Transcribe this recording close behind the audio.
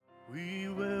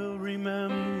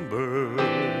remember.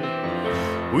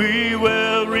 We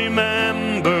will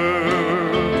remember.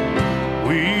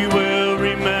 We will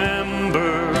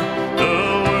remember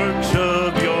the works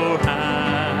of your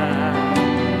hand.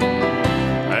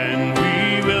 And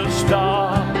we will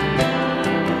stop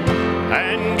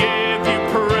and give you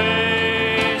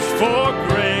praise, for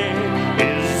great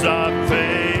is thy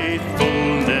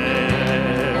faithfulness.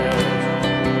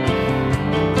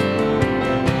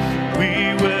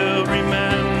 We will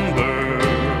remember.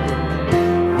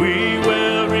 We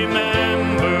will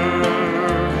remember.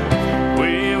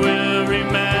 We will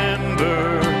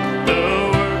remember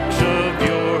the works of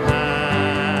your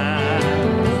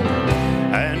hands.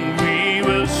 And we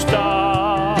will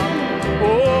stop,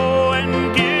 oh,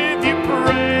 and give you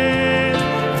praise,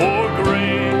 for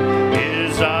great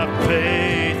is thy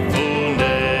faithfulness.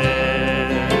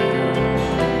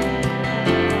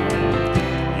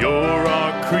 You're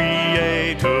our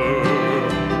creator,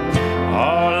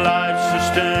 our life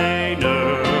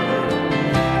sustainer,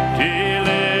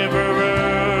 deliverer,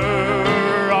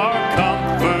 our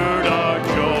comfort, our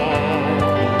joy.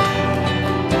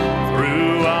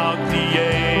 Throughout the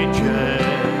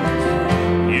ages,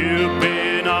 you've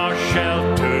been our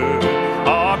shelter,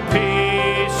 our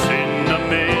peace in the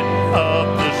midst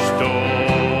of the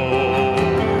storm.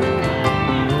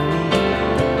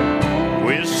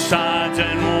 With signs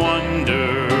and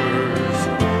wonders,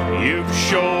 you've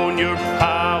shown your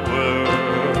power.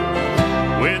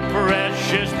 With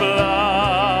precious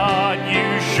blood,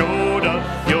 you showed us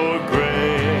your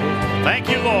grace. Thank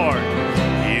you, Lord.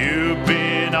 You've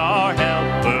been our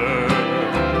helper,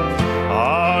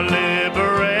 our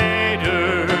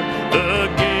liberator, the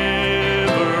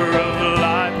giver of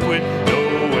life with no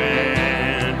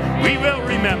end. We will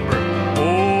remember.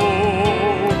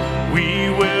 Oh, we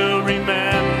will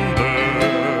remember.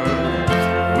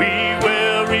 We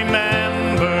will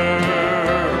remember.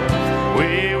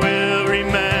 We will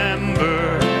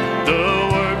remember the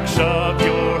works of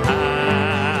your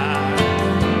hand.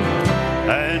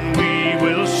 And we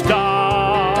will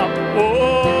stop,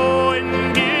 oh,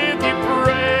 and give you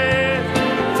praise,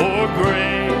 for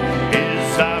great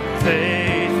is thy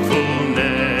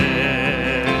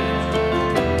faithfulness.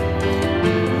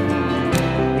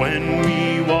 When we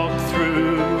walk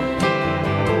through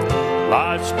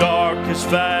life's darkest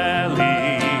valleys,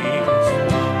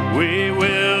 we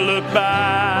will look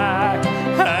back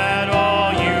at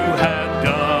all you have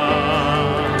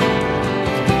done,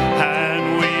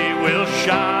 and we will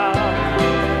shout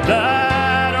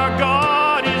that our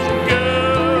God is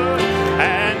good,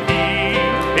 and He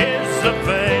is the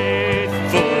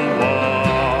faithful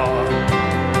one.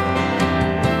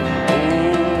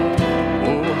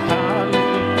 Oh,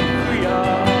 hallelujah.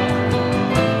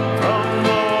 From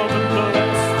all the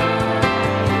blessed,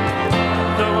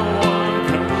 no one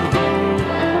can go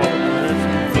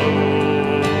overflow.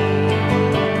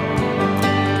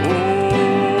 Oh,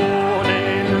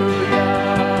 hallelujah.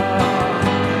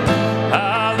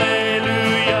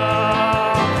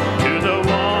 Hallelujah to the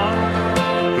one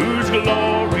whose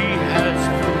glory has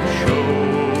been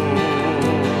shown.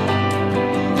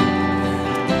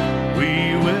 We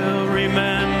will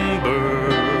remember.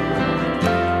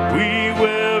 We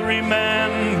will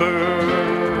remember.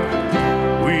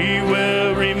 We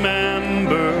will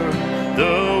remember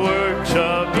the works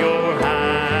of your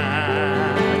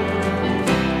hand.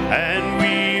 And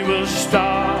we will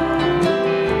stop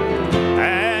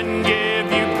and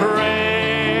give you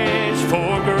praise,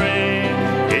 for great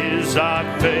is thy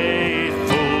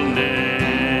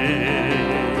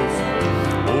faithfulness.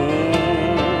 Oh,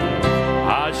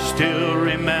 I still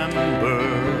remember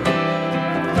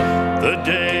the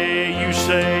day you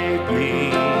saved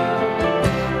me,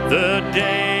 the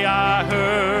day I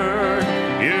heard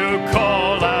you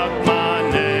call out my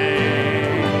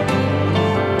name.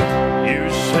 You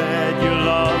said you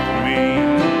loved me,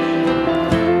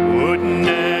 would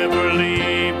never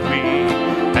leave me,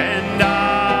 and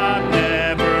I've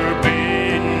never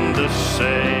been the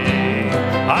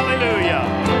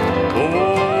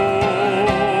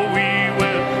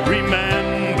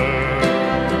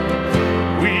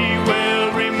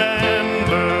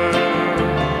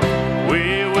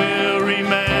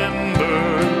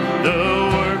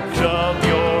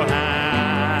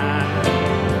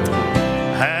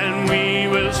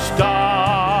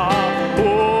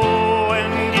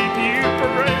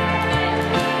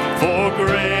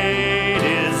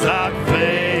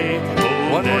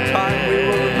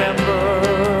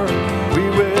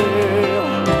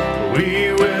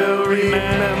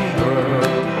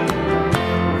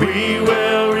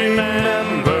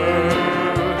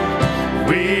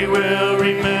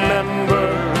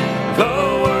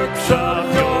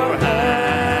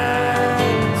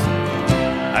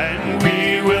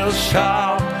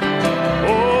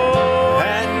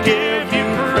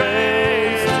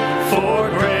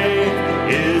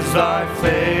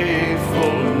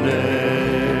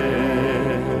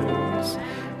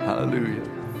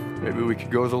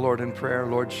go to the Lord in prayer.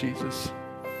 Lord Jesus,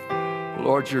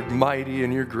 Lord, you're mighty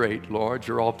and you're great. Lord,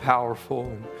 you're all powerful.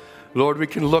 And Lord, we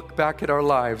can look back at our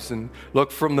lives and look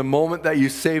from the moment that you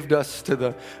saved us to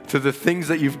the things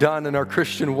that you've done in our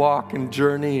Christian walk and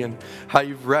journey, and how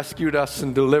you've rescued us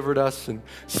and delivered us and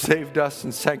saved us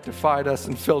and sanctified us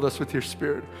and filled us with your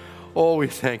Spirit. Oh, we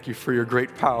thank you for your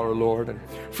great power, Lord, and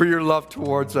for your love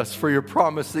towards us, for your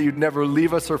promise that you'd never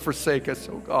leave us or forsake us,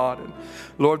 oh God. And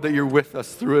Lord, that you're with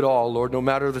us through it all, Lord. No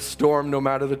matter the storm, no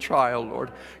matter the trial,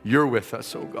 Lord, you're with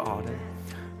us, oh God. And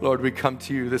Lord, we come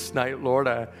to you this night, Lord.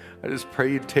 I just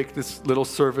pray you'd take this little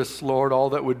service, Lord, all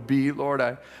that would be, Lord.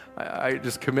 I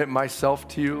just commit myself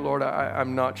to you, Lord.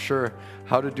 I'm not sure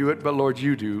how to do it, but Lord,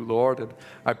 you do, Lord. And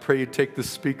I pray you take the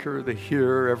speaker, the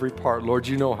hearer, every part. Lord,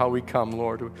 you know how we come,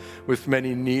 Lord, with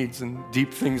many needs and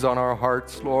deep things on our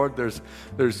hearts, Lord.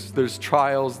 There's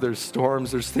trials, there's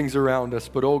storms, there's things around us.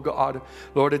 But oh God,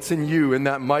 Lord, it's in you, in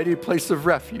that mighty place of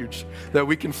refuge, that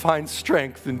we can find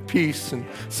strength and peace and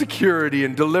security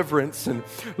and deliverance. And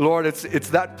Lord, it's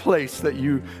that place that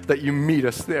you meet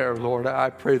us there, Lord. I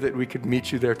pray that we could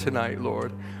meet you there tonight,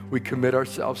 Lord. We commit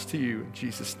ourselves to you in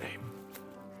Jesus' name.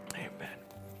 Amen.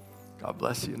 God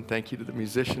bless you, and thank you to the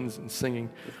musicians and singing.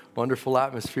 Wonderful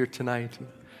atmosphere tonight.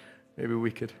 Maybe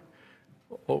we could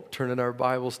turn in our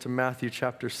Bibles to Matthew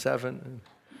chapter 7.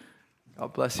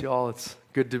 God bless you all. It's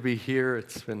good to be here.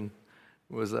 It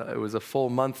was a full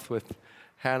month with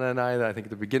Hannah and I. I think at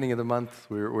the beginning of the month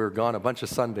we were gone a bunch of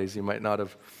Sundays. You might not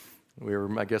have. We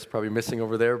were, I guess, probably missing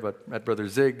over there, but at Brother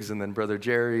Zig's and then Brother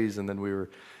Jerry's, and then we were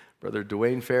Brother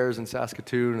Dwayne Fair's in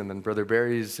Saskatoon, and then Brother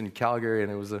Barry's in Calgary,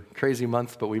 and it was a crazy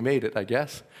month, but we made it, I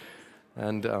guess.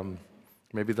 And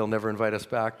maybe they'll never invite us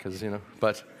back, because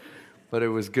but it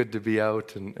was good to be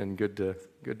out and good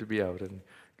to be out, and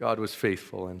God was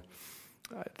faithful. And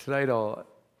tonight,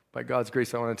 by God's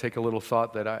grace, I want to take a little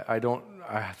thought that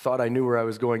I thought I knew where I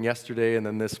was going yesterday, and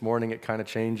then this morning it kind of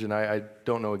changed, and I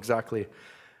don't know exactly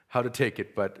how to take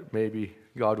it, but maybe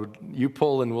God you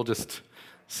pull and we'll just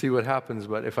see what happens.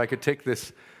 But if I could take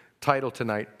this title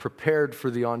tonight, Prepared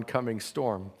for the Oncoming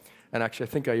Storm. And actually, I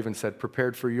think I even said,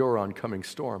 Prepared for your oncoming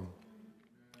storm.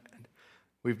 And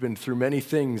we've been through many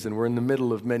things, and we're in the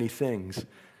middle of many things.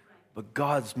 But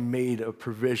God's made a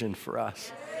provision for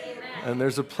us. And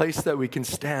there's a place that we can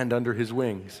stand under his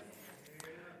wings.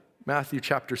 Matthew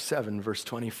chapter 7, verse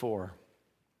 24.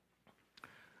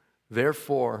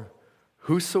 Therefore,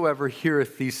 whosoever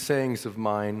heareth these sayings of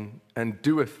mine and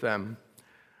doeth them,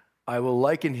 I will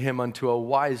liken him unto a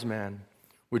wise man,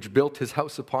 which built his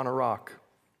house upon a rock.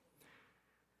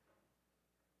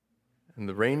 And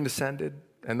the rain descended,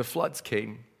 and the floods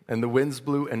came, and the winds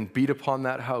blew and beat upon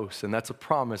that house. And that's a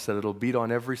promise that it'll beat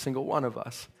on every single one of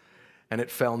us. And it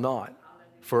fell not,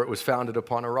 for it was founded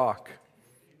upon a rock.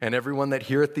 And everyone that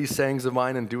heareth these sayings of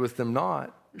mine and doeth them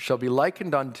not shall be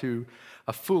likened unto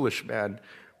a foolish man,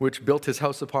 which built his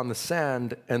house upon the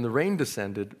sand, and the rain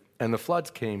descended, and the floods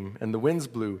came, and the winds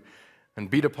blew, and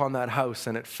beat upon that house,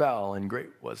 and it fell, and great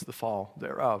was the fall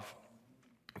thereof.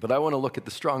 But I want to look at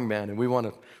the strong man, and we want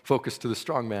to focus to the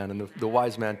strong man and the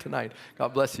wise man tonight.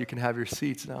 God bless you. You can have your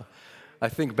seats now. I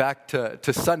think back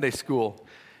to Sunday school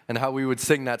and how we would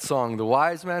sing that song, the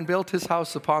wise man built his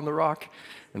house upon the rock,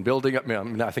 and building up,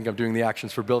 I think I'm doing the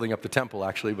actions for building up the temple,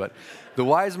 actually, but the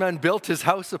wise man built his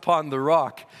house upon the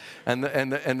rock, and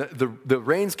the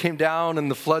rains came down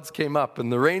and the floods came up, and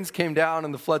the rains came down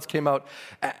and the floods came out,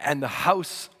 and the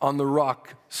house on the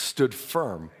rock stood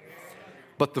firm.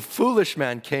 But the foolish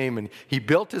man came and he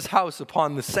built his house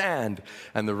upon the sand,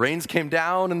 and the rains came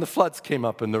down and the floods came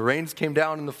up, and the rains came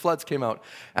down and the floods came out,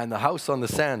 and the house on the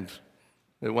sand,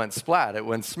 it went splat, it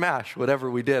went smash,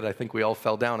 whatever we did. I think we all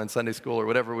fell down in Sunday school or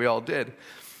whatever we all did.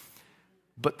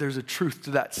 But there's a truth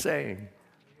to that saying.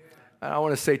 And I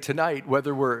want to say tonight,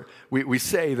 whether we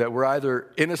say that we're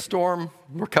either in a storm,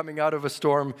 we're coming out of a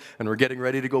storm, and we're getting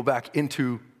ready to go back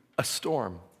into a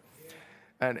storm.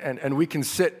 And we can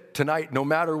sit tonight, no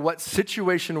matter what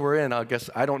situation we're in. I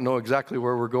guess I don't know exactly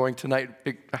where we're going tonight,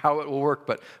 how it will work,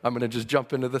 but I'm going to just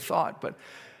jump into the thought. But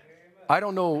I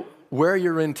don't know where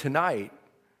you're in tonight.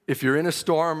 If you're in a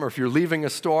storm, or if you're leaving a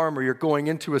storm, or you're going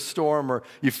into a storm, or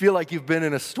you feel like you've been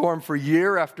in a storm for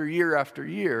year after year after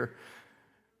year,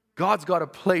 God's got a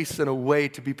place and a way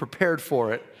to be prepared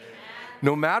for it.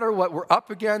 No matter what we're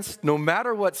up against, no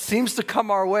matter what seems to come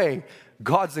our way,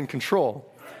 God's in control.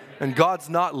 And God's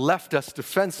not left us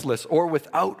defenseless or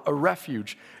without a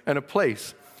refuge and a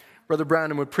place. Brother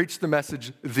Brandon would preach the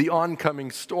message, The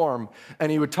Oncoming Storm,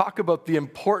 and he would talk about the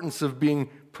importance of being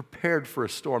prepared for a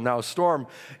storm. Now, a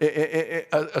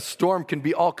storm can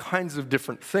be all kinds of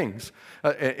different things.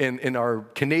 In our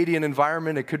Canadian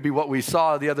environment, it could be what we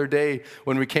saw the other day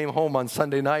when we came home on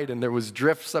Sunday night and there was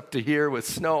drifts up to here with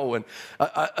snow, and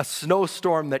a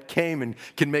snowstorm that came and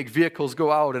can make vehicles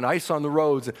go out, and ice on the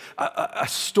roads. A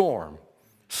storm,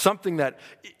 something that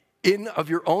of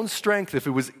your own strength, if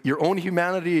it was your own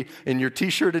humanity in your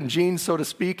t-shirt and jeans, so to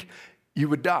speak, you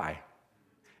would die.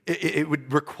 It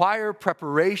would require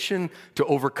preparation to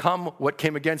overcome what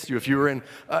came against you. If you were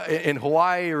in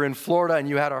Hawaii or in Florida and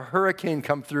you had a hurricane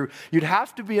come through, you'd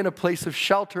have to be in a place of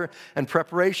shelter and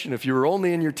preparation. If you were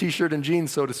only in your t-shirt and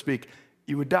jeans, so to speak,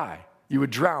 you would die. You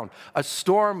would drown. A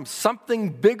storm,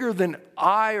 something bigger than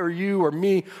I or you or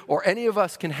me or any of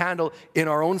us can handle in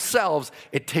our own selves.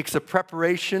 It takes a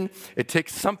preparation. It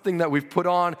takes something that we've put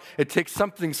on. It takes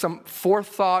some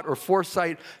forethought or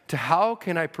foresight to how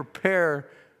can I prepare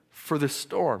for the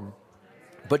storm.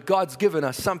 But God's given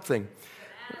us something.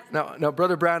 Now,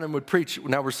 Brother Branham would preach.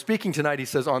 Now, we're speaking tonight, he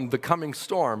says, on the coming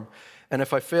storm. And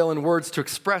if I fail in words to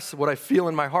express what I feel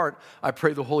in my heart, I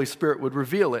pray the Holy Spirit would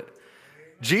reveal it.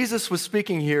 Jesus was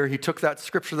speaking here, he took that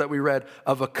scripture that we read,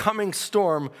 of a coming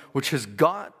storm which has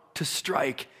got to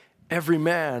strike every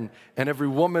man and every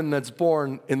woman that's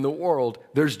born in the world.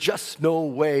 There's just no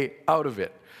way out of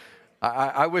it.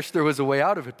 I wish there was a way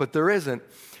out of it, but there isn't.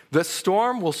 The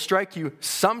storm will strike you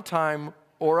sometime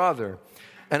or other,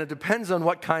 and it depends on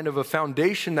what kind of a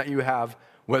foundation that you have,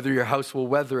 whether your house will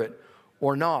weather it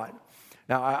or not.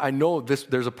 Now, I know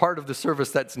there's a part of the service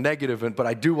that's negative, but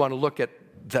I do want to look at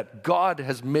that God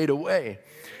has made a way.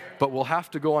 But we'll have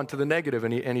to go on to the negative.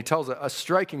 And he tells a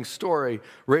striking story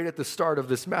right at the start of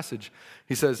this message.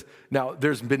 He says, now,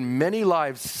 there's been many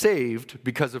lives saved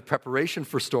because of preparation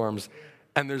for storms,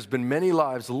 and there's been many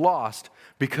lives lost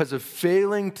because of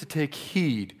failing to take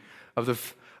heed of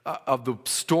the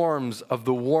storms, of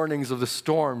the warnings of the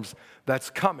storms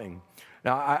that's coming.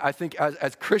 Now, I think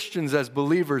as Christians, as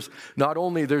believers, not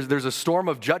only there's a storm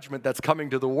of judgment that's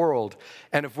coming to the world,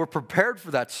 and if we're prepared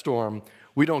for that storm,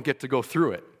 we don't get to go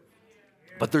through it.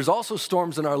 But there's also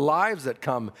storms in our lives that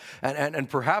come, and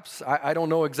perhaps, I don't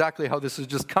know exactly how this has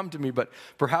just come to me, but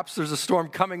perhaps there's a storm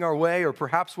coming our way, or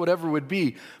perhaps whatever it would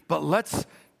be. But let's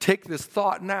take this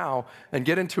thought now and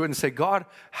get into it and say, God,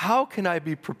 how can I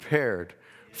be prepared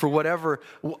for whatever?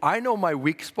 I know my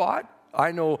weak spot.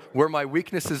 I know where my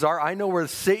weaknesses are. I know where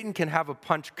Satan can have a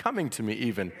punch coming to me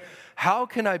even. How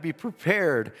can I be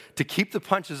prepared to keep the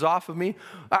punches off of me?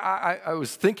 I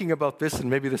was thinking about this, and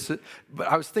but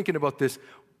I was thinking about this.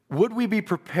 Would we be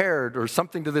prepared, or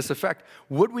something to this effect,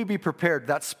 would we be prepared,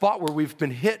 that spot where we've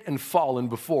been hit and fallen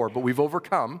before, but we've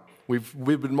overcome, we've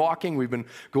been walking, we've been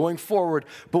going forward,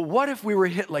 but what if we were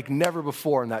hit like never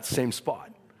before in that same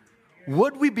spot?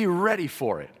 Would we be ready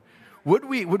for it? Would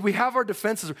we have our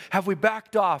defenses? Have we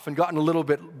backed off and gotten a little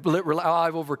bit,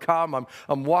 I've overcome,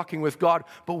 I'm walking with God.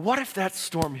 But what if that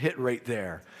storm hit right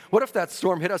there? What if that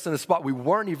storm hit us in a spot we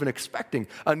weren't even expecting?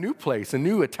 A new place, a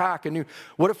new attack,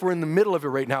 what if we're in the middle of it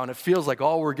right now and it feels like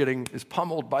all we're getting is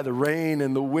pummeled by the rain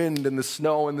and the wind and the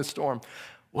snow and the storm?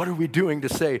 What are we doing to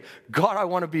say, God, I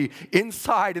want to be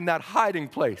inside in that hiding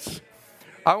place.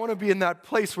 I want to be in that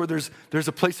place where there's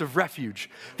a place of refuge,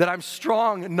 that I'm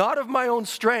strong, not of my own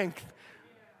strength,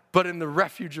 but in the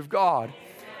refuge of God,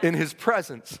 in His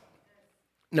presence.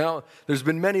 Now, there's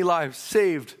been many lives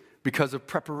saved because of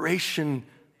preparation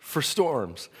for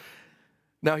storms.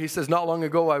 Now, he says, not long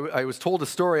ago, I was told a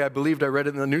story, I believed I read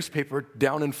it in the newspaper,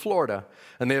 down in Florida.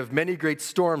 And they have many great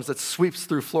storms that sweeps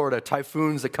through Florida,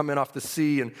 typhoons that come in off the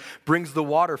sea and brings the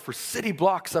water for city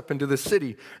blocks up into the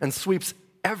city and sweeps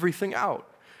everything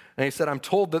out. And he said, I'm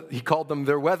told that he called them,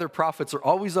 their weather prophets are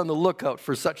always on the lookout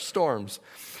for such storms.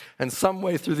 And some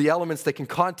way through the elements, they can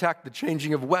contact the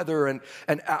changing of weather and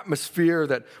atmosphere,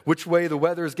 that which way the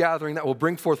weather is gathering that will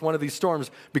bring forth one of these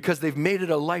storms, because they've made it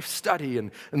a life study.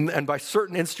 And by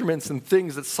certain instruments and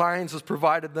things that science has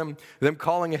provided them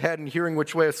calling ahead and hearing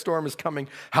which way a storm is coming,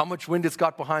 how much wind it's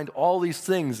got behind, all these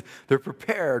things, they're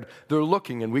prepared, they're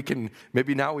looking. And we can,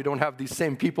 maybe now we don't have these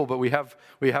same people, but we have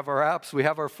our apps, we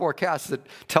have our forecasts that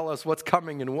tell us what's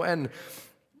coming and when.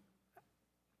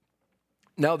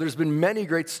 Now, there's been many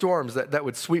great storms that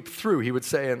would sweep through, he would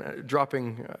say,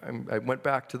 and I went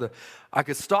back to I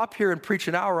could stop here and preach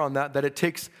an hour on that it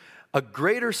takes a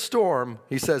greater storm,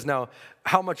 he says, now,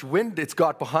 how much wind it's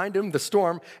got behind him, the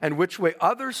storm, and which way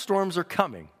other storms are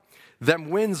coming,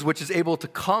 them winds which is able to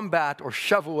combat or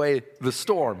shove away the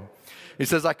storm. He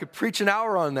says, I could preach an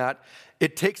hour on that.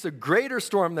 It takes a greater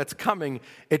storm that's coming.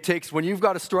 It takes, when you've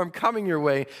got a storm coming your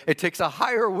way, it takes a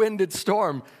higher winded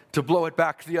storm to blow it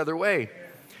back the other way.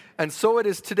 And so it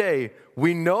is today.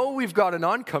 We know we've got an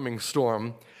oncoming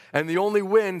storm, and the only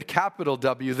wind, capital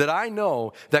W, that I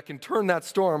know that can turn that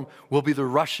storm will be the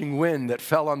rushing wind that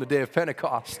fell on the day of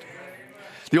Pentecost.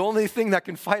 The only thing that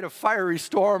can fight a fiery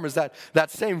storm is that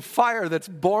same fire that's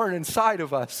born inside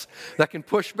of us that can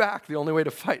push back. The only way to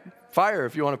fight fire,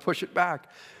 if you want to push it back.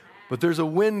 But there's a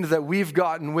wind that we've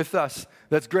gotten with us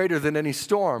that's greater than any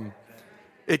storm.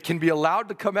 It can be allowed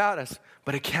to come at us,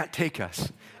 but it can't take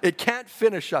us. It can't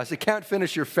finish us. It can't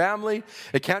finish your family.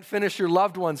 It can't finish your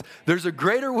loved ones. There's a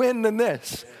greater wind than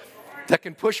this that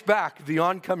can push back the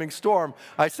oncoming storm.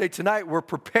 I say tonight we're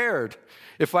prepared.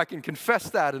 If I can confess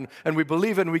that and we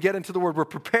believe it and we get into the word, we're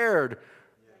prepared.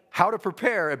 How to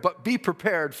prepare, but be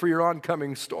prepared for your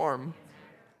oncoming storm.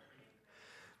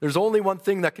 There's only one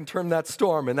thing that can turn that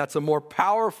storm, and that's a more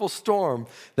powerful storm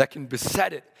that can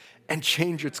beset it and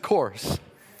change its course.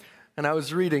 And I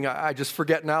was reading, I just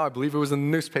forget now, I believe it was in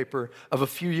the newspaper, of a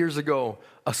few years ago,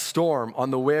 a storm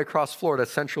on the way across Florida,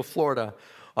 central Florida,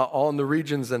 all in the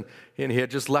regions, and he had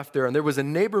just left there. And there was a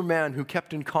neighbor man who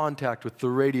kept in contact with the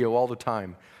radio all the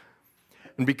time.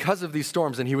 And because of these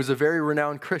storms, and he was a very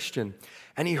renowned Christian,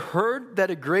 and he heard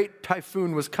that a great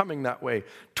typhoon was coming that way,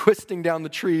 twisting down the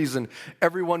trees, and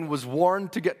everyone was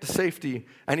warned to get to safety.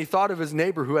 And he thought of his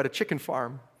neighbor who had a chicken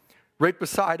farm right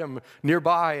beside him,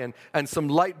 nearby, and some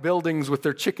light buildings with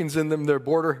their chickens in them, their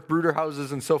brooder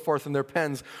houses and so forth, and their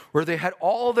pens, where they had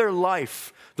all their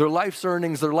life, their life's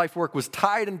earnings, their life work was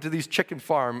tied into this chicken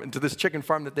farm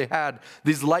that they had,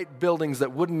 these light buildings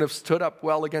that wouldn't have stood up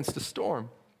well against a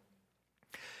storm.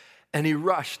 And he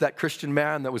rushed, that Christian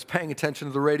man that was paying attention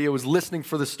to the radio, was listening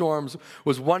for the storms,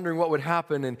 was wondering what would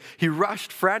happen, and he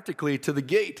rushed frantically to the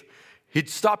gate. He'd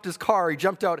stopped his car, he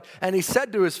jumped out, and he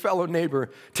said to his fellow neighbor,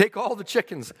 take all the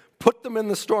chickens, put them in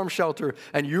the storm shelter,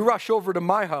 and you rush over to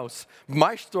my house,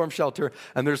 my storm shelter,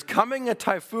 and there's coming a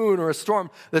typhoon or a storm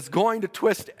that's going to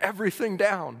twist everything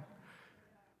down.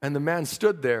 And the man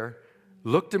stood there,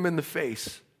 looked him in the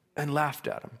face, and laughed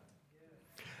at him,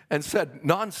 and said,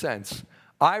 nonsense,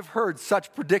 I've heard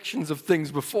such predictions of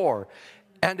things before,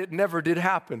 and it never did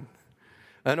happen.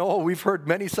 And we've heard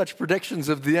many such predictions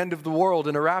of the end of the world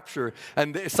and a rapture.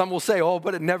 And some will say,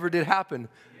 but it never did happen.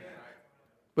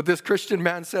 But this Christian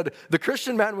man said, the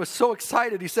Christian man was so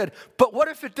excited, he said, but what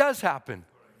if it does happen?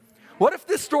 What if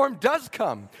this storm does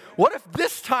come? What if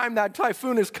this time that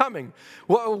typhoon is coming?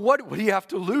 What do you have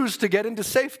to lose to get into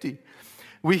safety?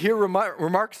 We hear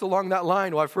remarks along that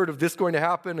line, I've heard of this going to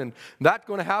happen and that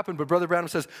going to happen. But Brother Branham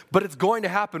says, but it's going to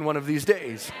happen one of these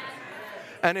days.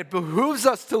 And it behooves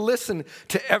us to listen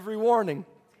to every warning.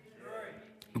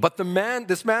 But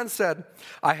this man said,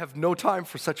 I have no time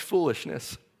for such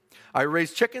foolishness. I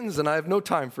raise chickens and I have no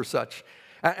time for such.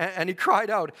 And he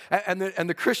cried out, and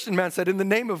the Christian man said, in the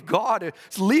name of God,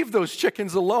 leave those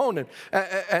chickens alone.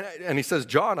 And he says,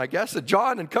 John,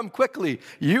 and come quickly,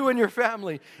 you and your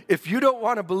family. If you don't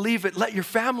want to believe it, let your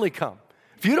family come.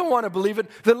 If you don't want to believe it,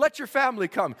 then let your family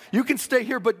come. You can stay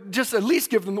here, but just at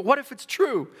least give them, what if it's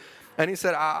true? And he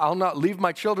said, I'll not leave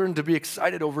my children to be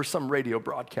excited over some radio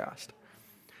broadcast.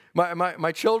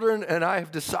 My children and I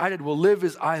have decided we'll live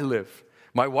as I live.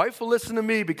 My wife will listen to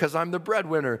me because I'm the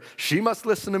breadwinner. She must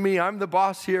listen to me. I'm the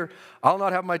boss here. I'll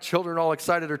not have my children all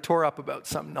excited or tore up about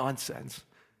some nonsense.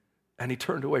 And he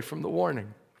turned away from the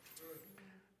warning.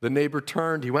 The neighbor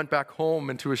turned. He went back home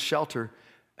into his shelter.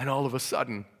 And all of a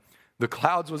sudden, the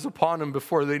clouds was upon him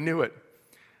before they knew it.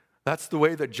 That's the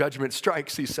way that judgment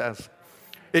strikes, he says.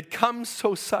 It comes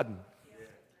so sudden.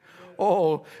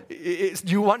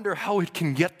 You wonder how it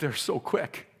can get there so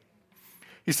quick.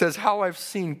 He says, how I've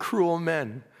seen cruel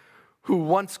men who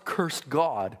once cursed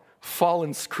God fall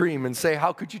and scream and say,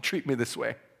 how could you treat me this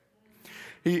way?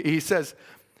 He says,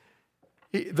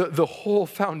 the whole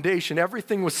foundation,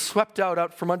 everything was swept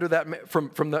out from under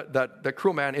that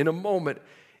cruel man in a moment.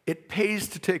 It pays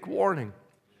to take warning.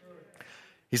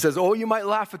 He says, you might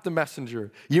laugh at the messenger.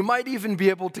 You might even be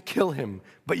able to kill him,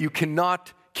 but you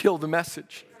cannot kill the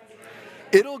message.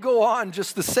 It'll go on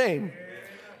just the same.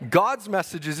 God's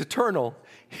message is eternal.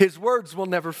 His words will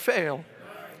never fail.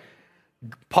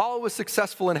 Paul was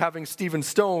successful in having Stephen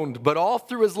stoned, but all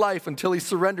through his life until he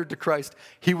surrendered to Christ,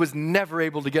 he was never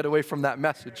able to get away from that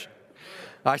message.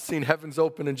 I've seen heavens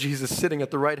open and Jesus sitting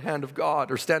at the right hand of God,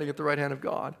 or standing at the right hand of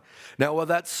God. Now, while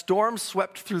that storm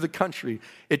swept through the country,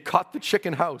 it caught the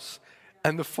chicken house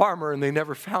and the farmer, and they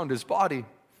never found his body.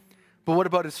 But what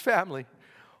about his family?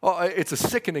 It's a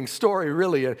sickening story,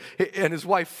 really. And his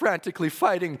wife frantically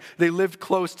fighting. They lived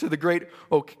close to the great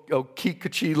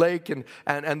Okikeechee Lake,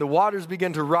 and the waters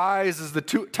began to rise as the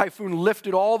typhoon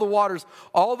lifted all the waters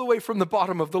all the way from the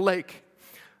bottom of the lake.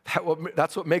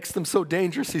 That's what makes them so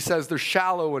dangerous. He says they're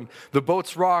shallow and the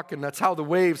boats rock, and that's how the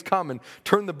waves come and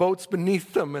turn the boats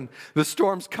beneath them, and the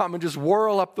storms come and just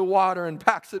whirl up the water and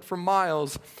packs it for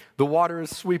miles. The water is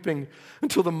sweeping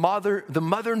until the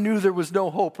mother knew there was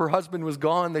no hope. Her husband was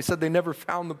gone. They said they never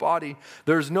found the body.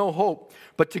 There's no hope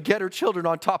but to get her children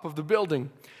on top of the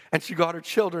building. And she got her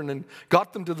children and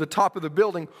got them to the top of the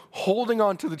building, holding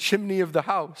on to the chimney of the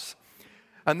house.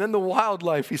 And then the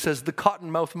wildlife, he says, the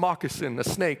cottonmouth moccasin, a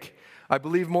snake, I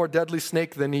believe more deadly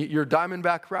snake than your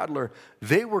diamondback rattler,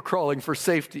 they were crawling for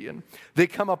safety, and they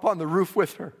come up on the roof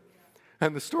with her.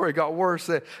 And the story got worse.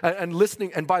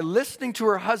 And by listening to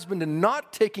her husband and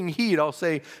not taking heed, I'll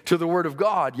say, to the word of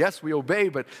God, yes, we obey,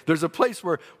 but there's a place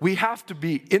where we have to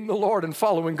be in the Lord and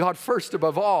following God first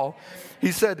above all.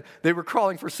 He said they were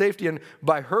crawling for safety, and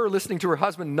by her listening to her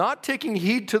husband, not taking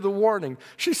heed to the warning,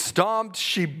 she stomped,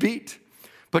 she beat.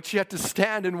 But she had to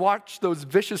stand and watch those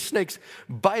vicious snakes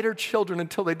bite her children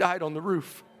until they died on the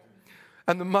roof.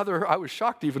 And the mother, I was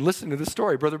shocked even listening to this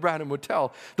story, Brother Branham would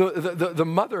tell. The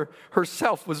mother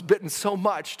herself was bitten so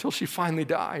much till she finally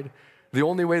died. The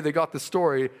only way they got the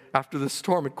story after the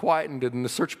storm had quietened and the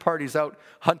search parties out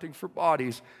hunting for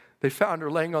bodies, they found her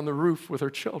laying on the roof with her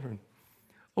children.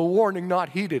 A warning not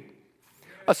heeded.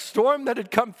 A storm that had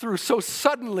come through so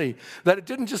suddenly that it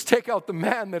didn't just take out the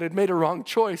man that had made a wrong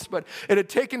choice, but it had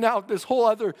taken out this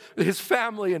whole his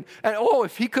family. And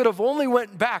if he could have only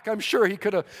went back, I'm sure he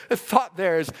could have thought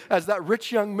there as that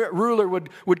rich young ruler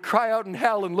would cry out in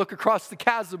hell and look across the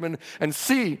chasm and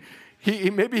see.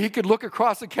 Maybe he could look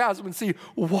across the chasm and see,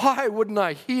 why wouldn't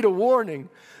I heed a warning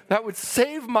that would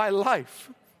save my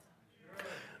life?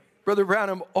 Brother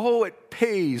Branham, it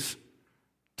pays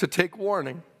to take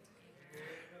warning.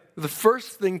 The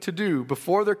first thing to do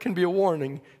before there can be a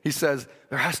warning, he says,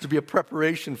 there has to be a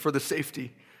preparation for the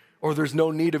safety, or there's no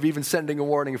need of even sending a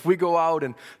warning. If we go out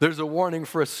and there's a warning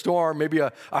for a storm, maybe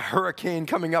a hurricane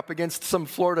coming up against some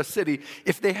Florida city,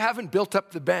 if they haven't built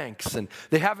up the banks and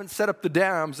they haven't set up the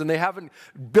dams and they haven't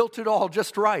built it all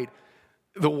just right,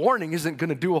 the warning isn't going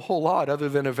to do a whole lot other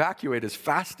than evacuate as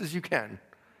fast as you can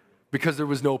because there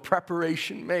was no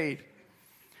preparation made.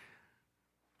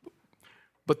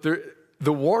 But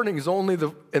the warning is only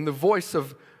the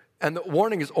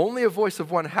warning is only a voice of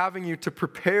one having you to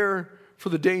prepare for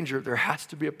the danger. There has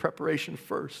to be a preparation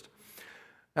first.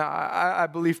 Now, I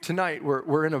believe tonight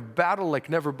we're in a battle like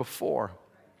never before.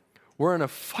 We're in a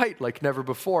fight like never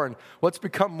before. And what's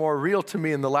become more real to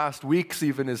me in the last weeks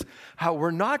even is how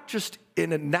we're not just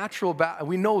in a natural battle.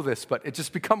 We know this, but it's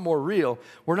just become more real.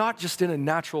 We're not just in a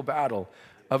natural battle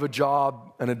of a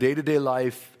job and a day-to-day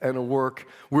life and a work.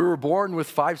 We were born with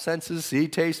 5 senses, see,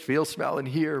 taste, feel, smell, and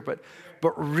hear. But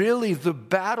really the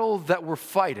battle that we're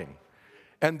fighting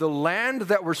and the land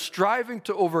that we're striving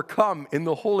to overcome in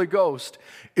the Holy Ghost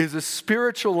is a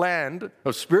spiritual land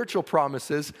of spiritual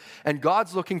promises, and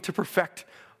God's looking to perfect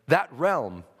that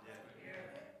realm.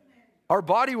 Our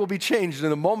body will be changed in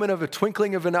the moment of a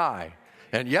twinkling of an eye.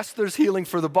 And yes, there's healing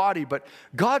for the body, but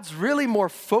God's really more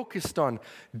focused on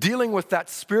dealing with that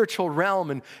spiritual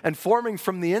realm and forming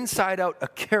from the inside out a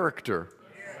character.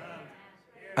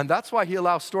 And that's why he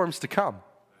allows storms to come.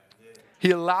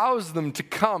 He allows them to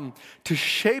come to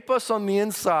shape us on the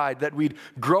inside, that we'd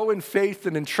grow in faith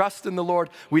and in trust in the Lord.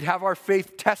 We'd have our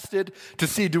faith tested to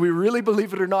see, do we really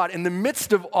believe it or not, in the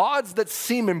midst of odds that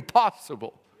seem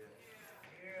impossible.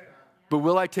 But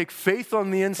will I take faith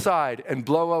on the inside and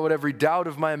blow out every doubt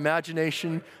of my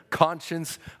imagination,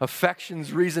 conscience,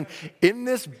 affections, reason? In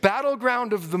this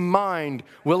battleground of the mind,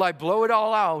 will I blow it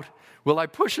all out? Will I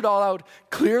push it all out,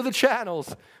 clear the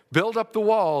channels, build up the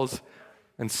walls,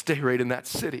 and stay right in that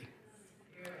city,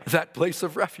 that place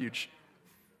of refuge?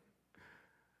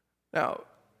 Now,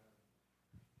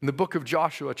 in the book of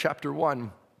Joshua, chapter 1,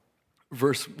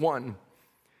 verse 1,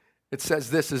 it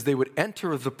says this, as they would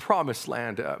enter the promised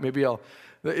land.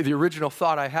 The original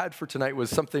thought I had for tonight was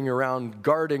something around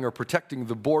guarding or protecting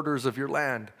the borders of your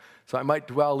land. So I might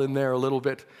dwell in there a little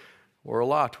bit or a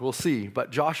lot, we'll see.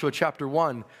 But Joshua chapter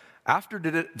 1, after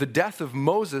the death of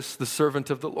Moses, the servant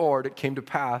of the Lord, it came to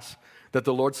pass that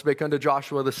the Lord spake unto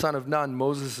Joshua, the son of Nun,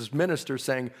 Moses' minister,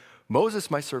 saying,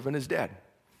 Moses, my servant, is dead.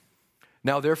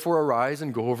 Now therefore arise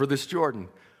and go over this Jordan.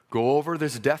 Go over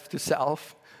this death to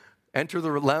self. Enter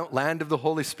the land of the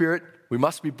Holy Spirit. We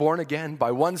must be born again.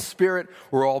 By one Spirit,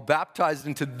 we're all baptized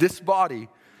into this body.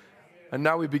 And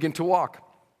now we begin to walk.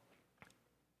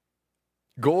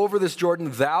 Go over this Jordan,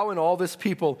 thou and all this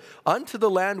people, unto the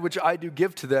land which I do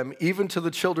give to them, even to the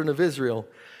children of Israel.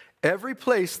 Every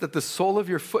place that the sole of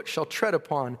your foot shall tread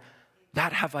upon,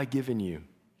 that have I given you.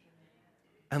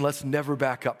 And let's never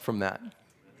back up from that.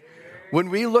 When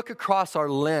we look across our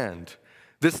land,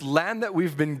 this land that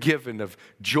we've been given of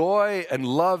joy and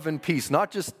love and peace,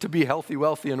 not just to be healthy,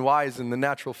 wealthy, and wise in the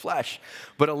natural flesh,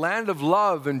 but a land of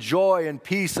love and joy and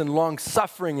peace and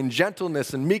long-suffering and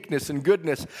gentleness and meekness and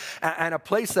goodness, and a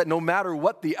place that no matter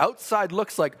what the outside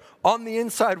looks like, on the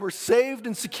inside we're saved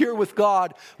and secure with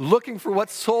God, looking for what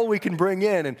soul we can bring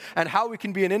in and how we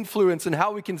can be an influence and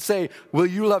how we can say, will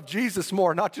you love Jesus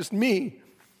more, not just me?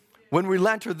 When we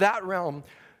enter that realm,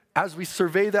 as we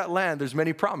survey that land, there's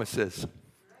many promises.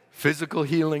 Physical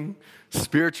healing,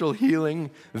 spiritual healing,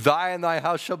 thy and thy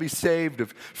house shall be saved,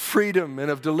 of freedom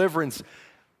and of deliverance.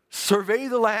 Survey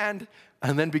the land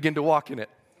and then begin to walk in it.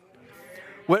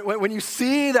 When you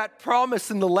see that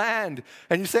promise in the land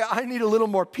and you say, I need a little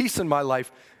more peace in my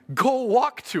life, go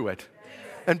walk to it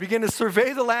and begin to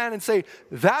survey the land and say,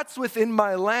 that's within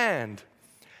my land.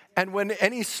 And when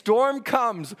any storm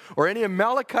comes or any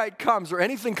Amalekite comes or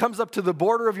anything comes up to the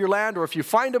border of your land, or if you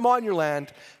find him on your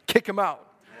land, kick him out.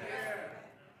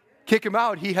 Kick him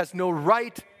out. He has no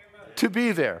right to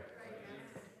be there.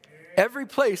 Every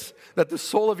place that the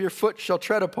sole of your foot shall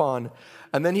tread upon.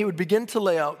 And then he would begin to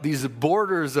lay out these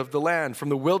borders of the land from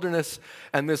the wilderness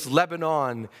and this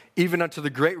Lebanon, even unto the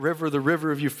great river, the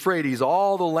river of Euphrates,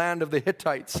 all the land of the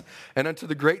Hittites, and unto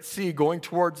the great sea going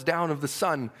towards down of the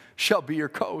sun shall be your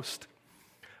coast.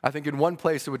 I think in one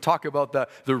place it would talk about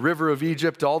the river of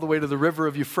Egypt all the way to the river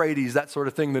of Euphrates, that sort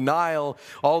of thing, the Nile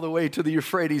all the way to the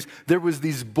Euphrates. There was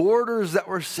these borders that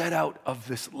were set out of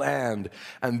this land.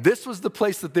 And this was the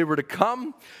place that they were to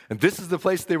come, and this is the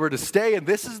place they were to stay, and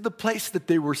this is the place that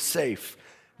they were safe.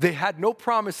 They had no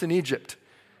promise in Egypt,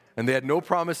 and they had no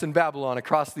promise in Babylon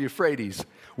across the Euphrates.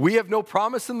 We have no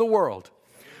promise in the world.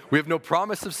 We have no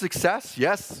promise of success.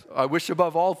 Yes, I wish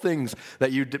above all things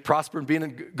that you prosper and be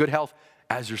in good health,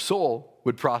 as your soul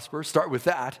would prosper. Start with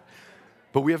that.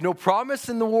 But we have no promise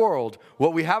in the world.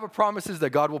 What we have a promise is that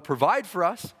God will provide for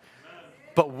us.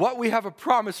 But what we have a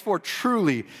promise for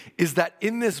truly is that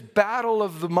in this battle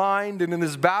of the mind and in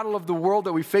this battle of the world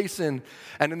that we face in,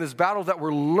 and in this battle that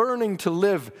we're learning to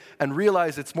live and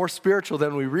realize it's more spiritual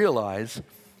than we realize,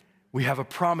 we have a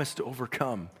promise to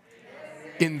overcome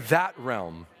in that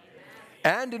realm.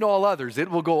 And in all others,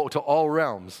 it will go to all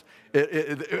realms.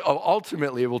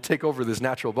 Ultimately, it will take over this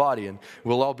natural body, and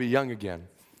we'll all be young again.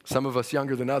 Some of us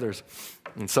younger than others,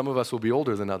 and some of us will be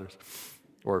older than others.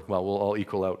 Or, well, we'll all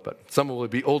equal out, but some will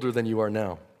be older than you are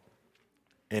now.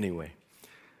 Anyway.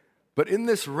 But in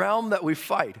this realm that we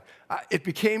fight,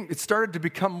 it started to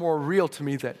become more real to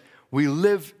me that we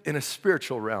live in a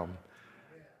spiritual realm.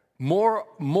 More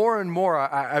and more,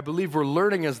 I believe we're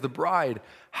learning as the bride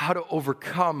how to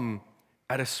overcome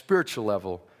at a spiritual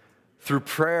level through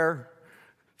prayer,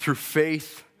 through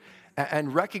faith,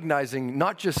 and recognizing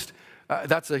not just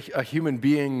that's a human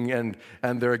being and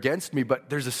they're against me, but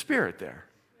there's a spirit there.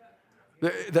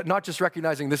 That not just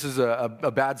recognizing this is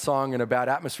a bad song and a bad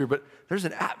atmosphere, but there's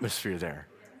an atmosphere there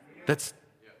that's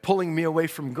pulling me away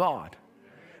from God.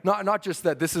 Not just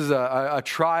that this is a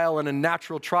trial and a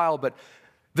natural trial, but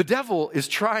the devil is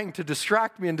trying to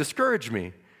distract me and discourage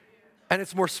me. And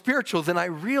it's more spiritual than I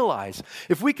realize.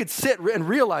 If we could sit and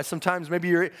realize sometimes maybe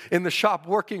you're in the shop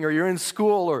working or you're in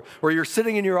school or you're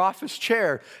sitting in your office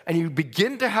chair and you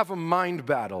begin to have a mind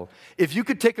battle. If you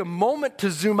could take a moment to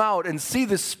zoom out and see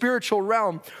the spiritual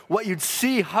realm, what you'd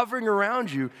see hovering around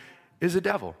you is a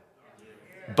devil.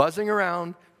 Buzzing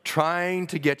around, trying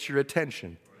to get your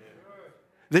attention.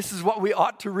 This is what we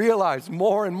ought to realize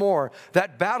more and more.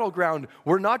 That battleground,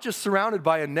 we're not just surrounded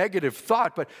by a negative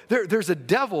thought, but there's a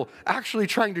devil actually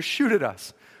trying to shoot at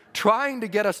us, trying to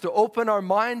get us to open our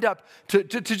mind up, to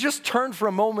just turn for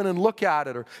a moment and look at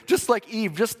it, or just like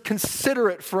Eve, just consider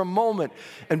it for a moment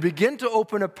and begin to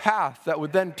open a path that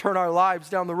would then turn our lives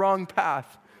down the wrong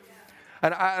path.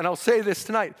 And I'll say this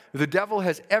tonight, the devil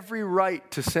has every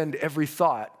right to send every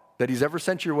thought that he's ever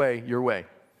sent your way.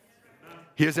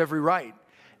 He has every right.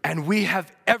 And we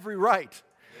have every right,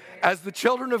 as the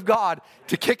children of God,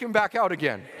 to kick him back out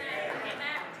again.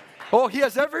 Oh, he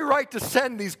has every right to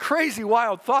send these crazy,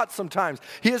 wild thoughts sometimes.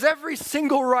 He has every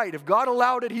single right. If God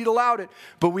allowed it, he'd allowed it.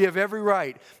 But we have every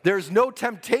right. There's no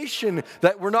temptation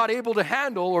that we're not able to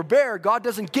handle or bear. God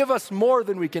doesn't give us more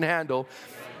than we can handle.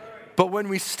 But when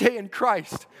we stay in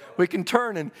Christ, we can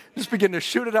turn and just begin to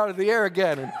shoot it out of the air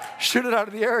again and shoot it out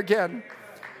of the air again.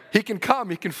 He can come,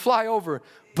 he can fly over,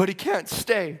 but he can't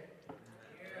stay.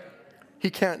 He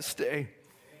can't stay.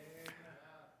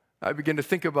 I begin to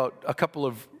think about a couple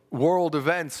of world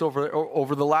events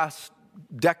over the last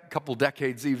couple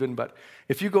decades even, but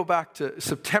if you go back to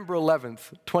September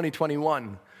 11th,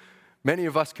 2021, many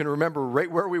of us can remember right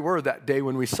where we were that day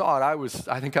when we saw it.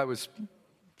 I think I was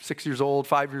 6 years old,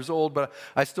 5 years old, but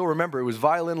I still remember it was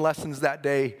violin lessons that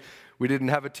day. We didn't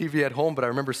have a TV at home, but I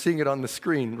remember seeing it on the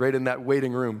screen right in that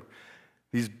waiting room.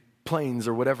 These planes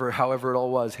or whatever, however it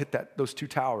all was, hit those two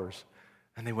towers,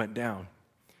 and they went down.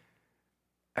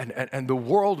 And the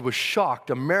world was shocked.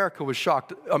 America was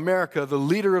shocked. America, the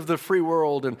leader of the free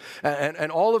world,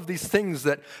 and all of these things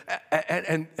that,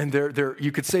 and their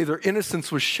you could say their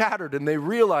innocence was shattered, and they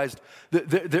realized that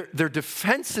their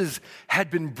defenses had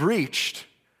been breached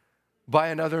by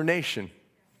another nation.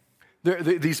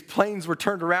 These planes were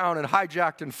turned around and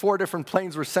hijacked, and 4 different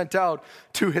planes were sent out.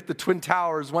 2 hit the Twin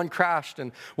Towers, 1 crashed,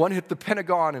 and 1 hit the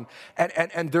Pentagon.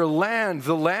 And their land,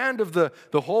 the land of the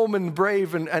home and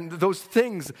brave, and those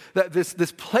things, that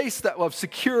this place that of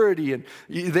security, and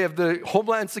they have the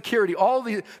Homeland Security,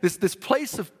 this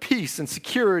place of peace and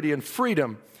security and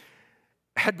freedom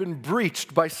had been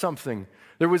breached by something.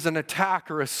 There was an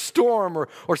attack or a storm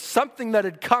or something that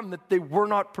had come that they were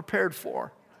not prepared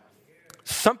for.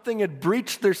 Something had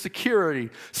breached their security.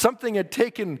 Something had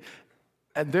taken,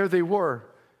 and there they were.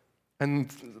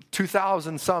 And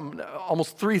 2,000,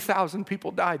 almost 3,000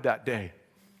 people died that day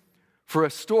for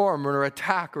a storm or an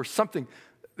attack or something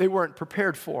they weren't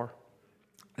prepared for.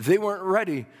 They weren't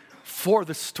ready for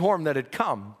the storm that had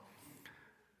come.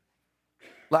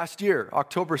 Last year,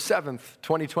 October 7th,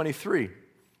 2023,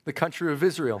 the country of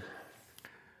Israel,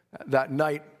 that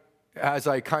night, as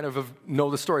I kind of know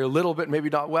the story a little bit, maybe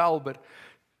not well, but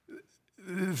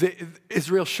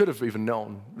Israel should have even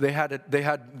known. They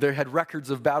had records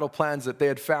of battle plans that they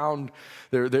had found.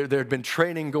 There had been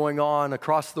training going on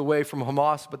across the way from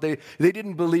Hamas, but they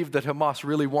didn't believe that Hamas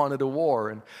really wanted a war,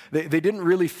 and they didn't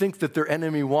really think that their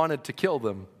enemy wanted to kill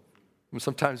them. And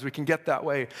sometimes we can get that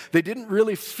way. They didn't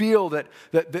really feel that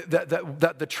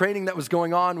the training that was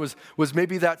going on was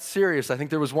maybe that serious. I think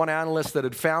there was one analyst that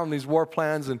had found these war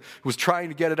plans and was trying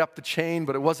to get it up the chain,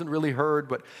 but it wasn't really heard.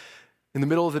 But in the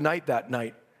middle of the night that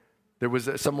night, there was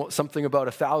something about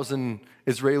 1,000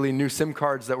 Israeli new SIM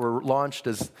cards that were launched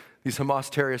as these Hamas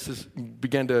terrorists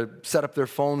began to set up their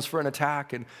phones for an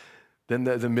attack. And then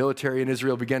the military in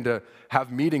Israel began to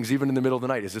have meetings even in the middle of the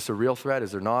night. Is this a real threat?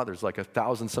 Is there not? There's like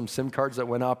 1,000 some SIM cards that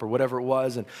went up or whatever it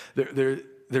was. And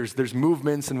there's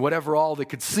movements and whatever all they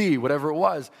could see, whatever it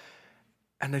was.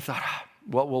 And they thought,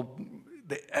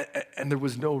 and there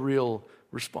was no real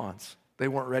response. They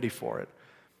weren't ready for it.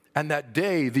 And that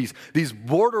day, these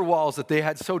border walls that they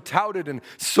had so touted and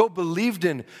so believed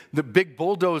in, the big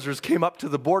bulldozers came up to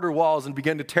the border walls and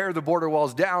began to tear the border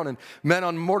walls down, and men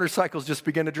on motorcycles just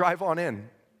began to drive on in.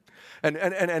 And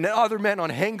other men on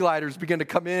hang gliders began to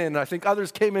come in, and I think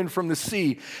others came in from the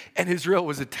sea, and Israel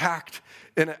was attacked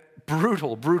in a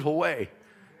brutal, brutal way.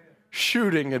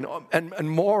 Shooting and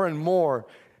more in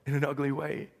an ugly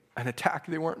way. An attack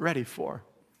they weren't ready for.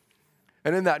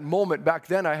 And in that moment back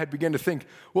then, I had begun to think,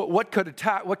 what kind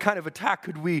of attack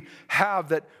could we have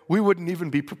that we wouldn't even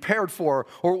be prepared for?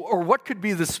 Or what could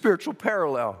be the spiritual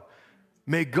parallel?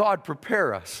 May God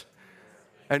prepare us.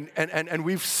 And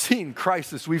we've seen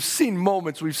crisis, we've seen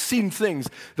moments, we've seen things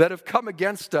that have come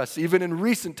against us, even in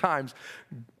recent times.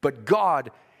 But God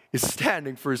is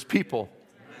standing for his people.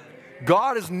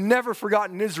 God has never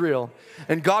forgotten Israel,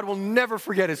 and God will never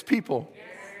forget his people.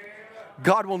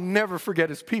 God will never forget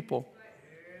his people.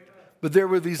 But there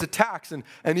were these attacks, and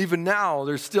even now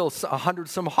there's still 100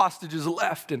 some hostages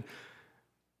left, and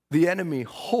the enemy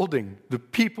holding the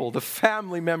people, the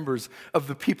family members of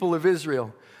the people of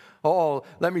Israel. Oh,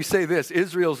 let me say this,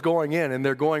 Israel's going in, and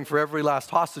they're going for every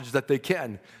last hostage that they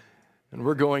can. And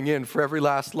we're going in for every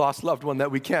last lost loved one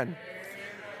that we can.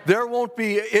 There won't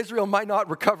be, Israel might not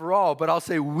recover all, but I'll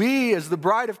say we as the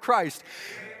bride of Christ,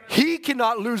 he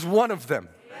cannot lose one of them.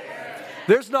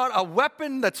 There's not a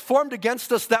weapon that's formed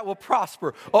against us that will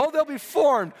prosper. Oh, they'll be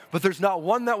formed, but there's not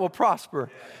one that will prosper.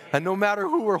 And no matter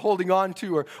who we're holding on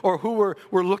to or who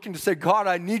we're looking to say, God,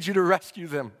 I need you to rescue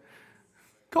them.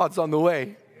 God's on the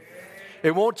way.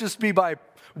 It won't just be by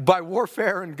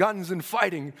warfare and guns and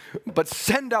fighting, but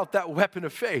send out that weapon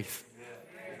of faith.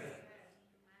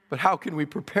 But how can we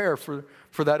prepare for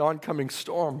that oncoming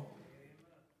storm?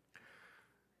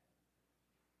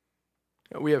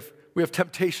 We have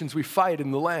temptations we fight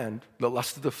in the land, the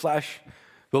lust of the flesh,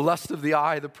 the lust of the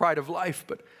eye, the pride of life,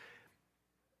 but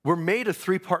we're made a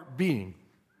 3-part being.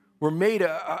 We're made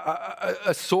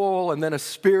a soul and then a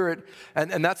spirit,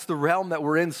 and that's the realm that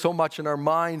we're in so much in our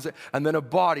minds, and then a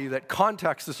body that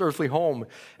contacts this earthly home.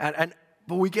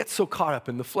 But we get so caught up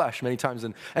in the flesh many times,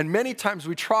 and many times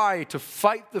we try to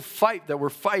fight the fight that we're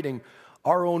fighting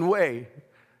our own way,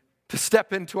 to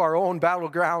step into our own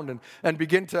battleground and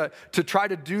begin to try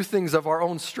to do things of our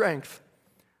own strength.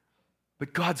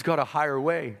 But God's got a higher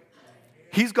way.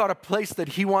 He's got a place that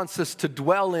he wants us to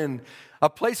dwell in, a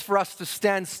place for us to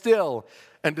stand still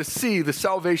and to see the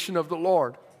salvation of the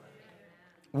Lord.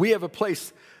 We have a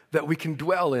place that we can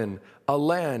dwell in, a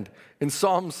land. In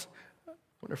Psalms, I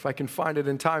wonder if I can find it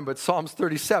in time, but Psalms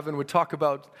 37 would talk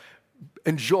about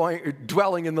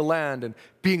dwelling in the land and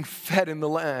being fed in the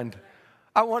land.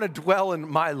 I want to dwell in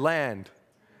my land.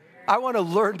 I want to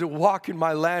learn to walk in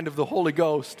my land of the Holy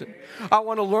Ghost. And I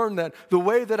want to learn that the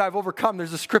way that I've overcome,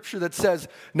 there's a scripture that says,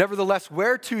 nevertheless,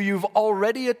 whereto you've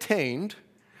already attained,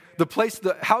 the place,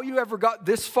 how you ever got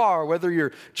this far, whether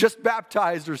you're just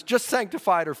baptized or just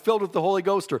sanctified or filled with the Holy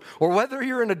Ghost, or whether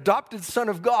you're an adopted son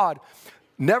of God,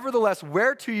 nevertheless,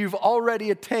 whereto you've already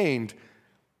attained,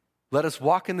 let us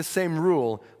walk in the same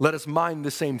rule, let us mind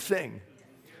the same thing.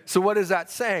 So what is that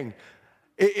saying?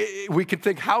 We can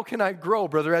think, how can I grow?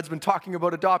 Brother Ed's been talking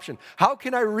about adoption. How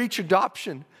can I reach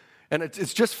adoption? And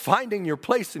it's just finding your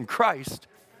place in Christ.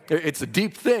 It's a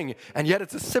deep thing, and yet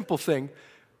it's a simple thing.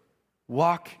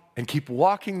 Walk and keep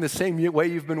walking the same way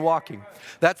you've been walking.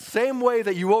 That same way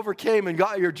that you overcame and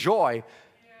got your joy,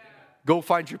 go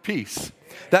find your peace.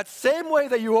 That same way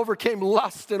that you overcame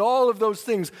lust and all of those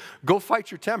things, go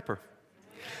fight your temper.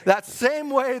 That same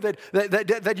way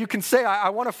that you can say, I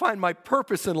want to find my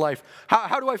purpose in life.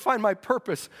 How do I find my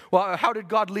purpose? Well, how did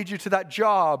God lead you to that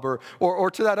job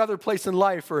or to that other place in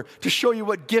life, or to show you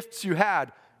what gifts you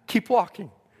had? Keep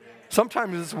walking.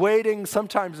 Sometimes it's waiting,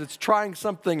 sometimes it's trying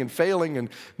something and failing, and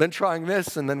then trying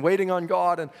this, and then waiting on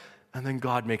God, and then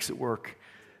God makes it work.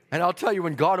 And I'll tell you,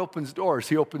 when God opens doors,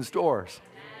 he opens doors.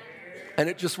 And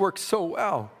it just works so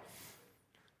well.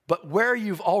 But where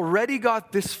you've already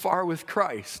got this far with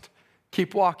Christ,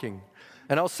 keep walking.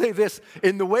 And I'll say this,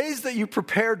 in the ways that you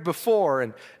prepared before,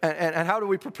 and how do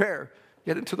we prepare?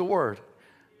 Get into the Word.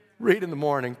 Read in the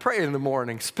morning, pray in the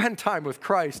morning, spend time with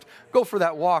Christ, go for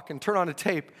that walk and turn on a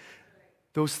tape.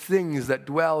 Those things that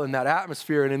dwell in that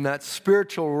atmosphere and in that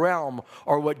spiritual realm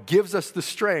are what gives us the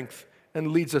strength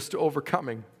and leads us to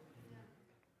overcoming.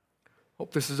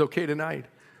 Hope this is okay tonight.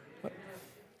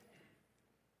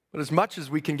 But as much as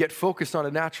we can get focused on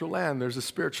a natural land, there's a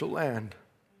spiritual land.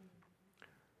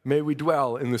 May we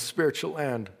dwell in the spiritual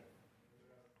land.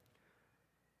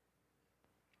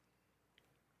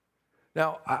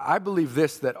 Now, I believe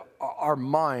this, that our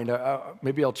mind,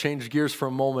 maybe I'll change gears for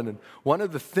a moment, and one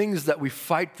of the things that we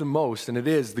fight the most, and it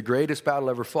is the greatest battle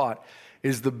ever fought,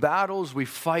 is the battles we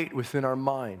fight within our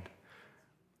mind.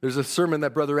 There's a sermon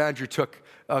that Brother Andrew took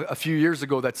a few years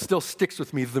ago that still sticks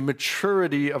with me, the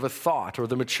maturity of a thought, or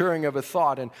the maturing of a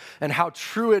thought, and how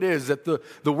true it is that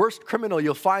the worst criminal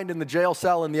you'll find in the jail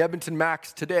cell in the Edmonton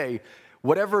Max today,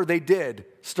 whatever they did,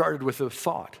 started with a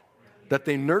thought that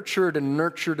they nurtured and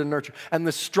nurtured and nurtured. And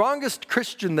the strongest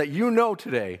Christian that you know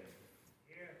today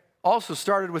also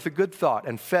started with a good thought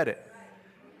and fed it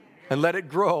and let it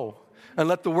grow and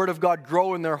let the Word of God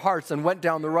grow in their hearts and went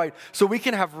down the right. So we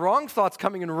can have wrong thoughts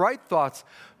coming and right thoughts,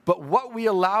 but what we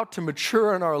allow to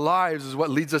mature in our lives is what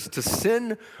leads us to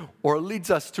sin or leads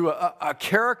us to a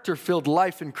character-filled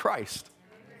life in Christ.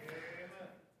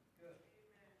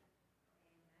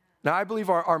 Now, I believe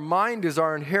our mind is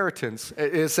our inheritance.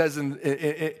 It says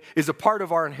it is a part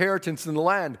of our inheritance in the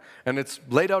land. And it's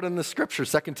laid out in the scripture,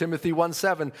 2 Timothy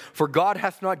 1:7. For God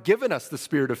hath not given us the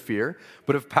spirit of fear,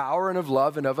 but of power and of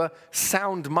love and of a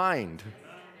sound mind.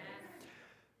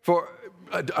 For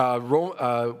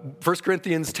 1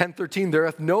 Corinthians 10:13, there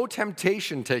hath no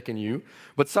temptation taken you,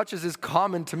 but such as is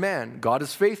common to man. God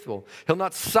is faithful. He'll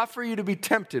not suffer you to be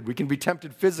tempted. We can be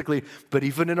tempted physically, but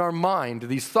even in our mind,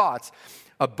 these thoughts,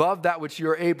 above that which you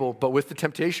are able, but with the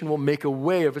temptation will make a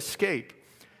way of escape.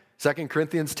 2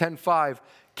 Corinthians 10:5,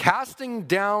 casting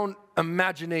down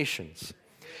imaginations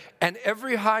and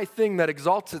every high thing that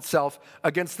exalts itself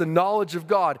against the knowledge of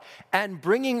God, and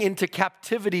bringing into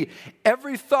captivity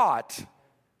every thought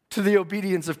to the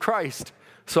obedience of Christ.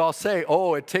 So I'll say,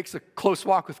 it takes a close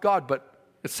walk with God, but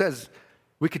it says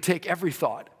we could take every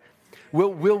thought.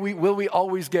 Will we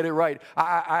always get it right?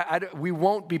 We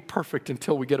won't be perfect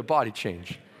until we get a body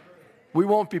change. We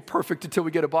won't be perfect until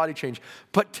we get a body change.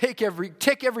 But take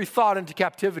every thought into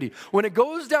captivity. When it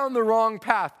goes down the wrong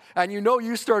path, and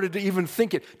you started to even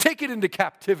think it, take it into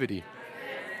captivity.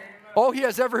 Oh, he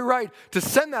has every right to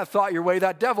send that thought your way,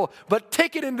 that devil, but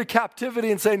take it into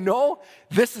captivity and say, no,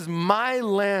 this is my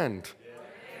land.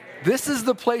 This is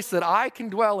the place that I can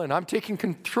dwell in. I'm taking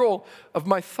control of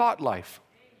my thought life.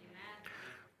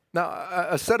 Now,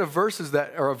 a set of verses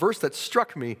a verse that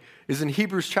struck me is in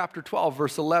Hebrews chapter 12,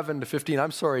 verse 11 to 15.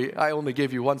 I'm sorry, I only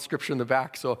gave you one scripture in the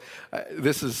back, so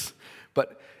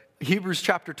but Hebrews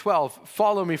chapter 12,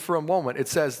 follow me for a moment. It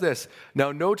says this,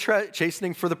 now no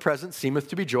chastening for the present seemeth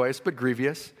to be joyous, but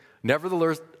grievous.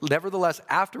 Nevertheless,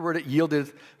 afterward it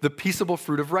yieldeth the peaceable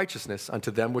fruit of righteousness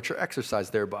unto them which are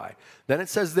exercised thereby. Then it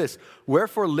says this,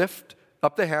 wherefore lift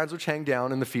up the hands which hang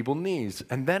down and the feeble knees.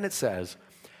 And then it says,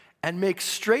 and make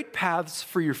straight paths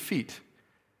for your feet,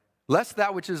 lest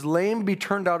that which is lame be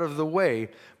turned out of the way,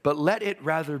 but let it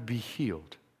rather be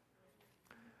healed.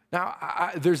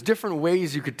 Now, there's different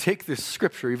ways you could take this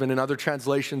scripture. Even in other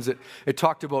translations, it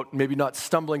talked about maybe not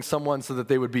stumbling someone so that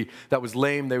that was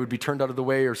lame, they would be turned out of the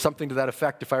way, or something to that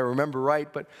effect, if I remember right.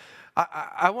 But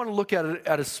I want to look at it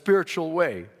at a spiritual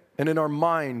way and in our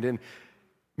mind, and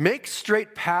make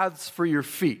straight paths for your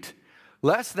feet,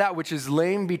 lest that which is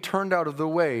lame be turned out of the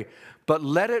way, but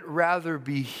let it rather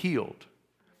be healed.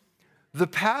 The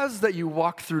paths that you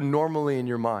walk through normally in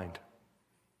your mind.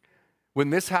 When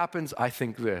this happens, I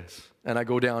think this, and I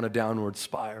go down a downward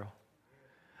spiral.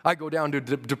 I go down to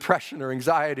depression or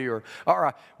anxiety, or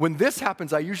when this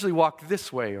happens, I usually walk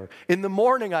this way, or in the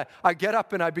morning, I get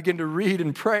up and I begin to read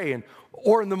and pray,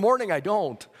 or in the morning, I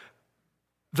don't.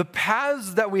 The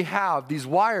paths that we have, these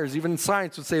wires, even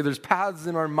science would say there's paths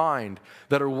in our mind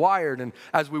that are wired, and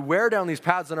as we wear down these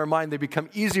paths in our mind, they become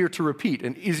easier to repeat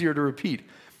and easier to repeat.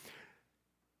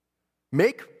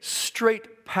 Make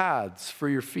straight paths for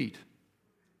your feet,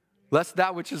 lest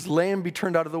that which is lame be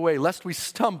turned out of the way, lest we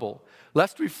stumble,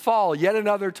 lest we fall yet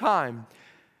another time,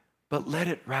 but let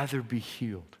it rather be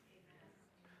healed.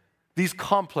 These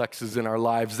complexes in our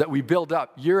lives that we build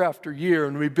up year after year,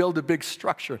 and we build a big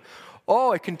structure.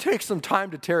 Oh, it can take some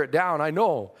time to tear it down, I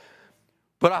know.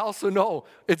 But I also know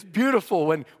it's beautiful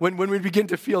when we begin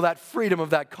to feel that freedom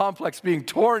of that complex being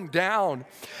torn down.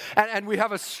 And we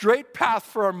have a straight path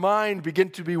for our mind begin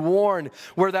to be worn,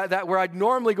 where where I'd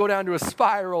normally go down to a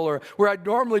spiral, or where I'd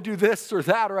normally do this or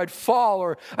that, or I'd fall,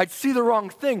 or I'd see the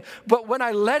wrong thing. But when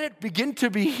I let it begin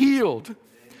to be healed,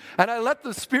 and I let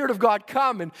the Spirit of God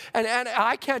come, and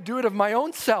I can't do it of my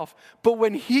own self, but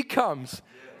when He comes,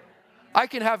 I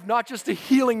can have not just a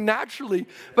healing naturally,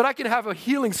 but I can have a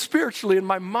healing spiritually in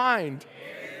my mind.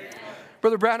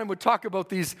 Brother Branham would talk about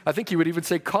these, I think he would even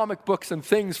say comic books and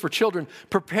things for children,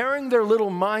 preparing their little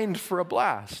mind for a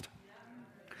blast.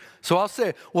 So I'll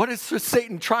say, what is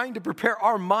Satan trying to prepare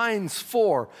our minds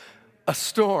for? A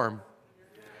storm.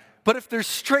 But if there's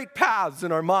straight paths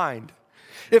in our mind,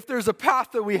 if there's a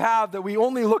path that we have that we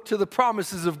only look to the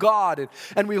promises of God,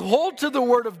 and we hold to the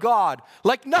Word of God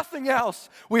like nothing else,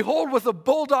 we hold with a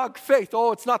bulldog faith.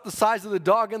 Oh, it's not the size of the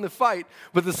dog in the fight,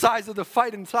 but the size of the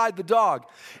fight inside the dog.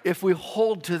 If we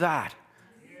hold to that,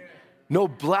 no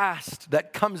blast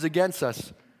that comes against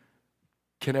us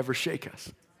can ever shake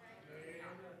us.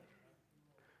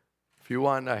 If you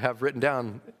want, I have written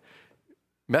down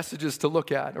messages to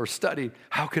look at or study.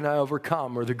 How can I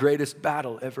overcome? Or the greatest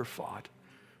battle ever fought.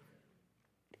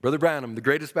 Brother Branham, the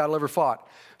greatest battle ever fought.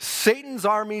 Satan's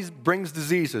armies brings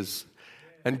diseases,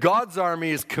 and God's army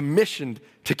is commissioned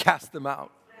to cast them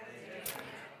out.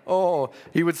 Oh,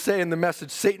 he would say in the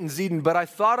message, Satan's Eden, but I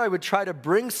thought I would try to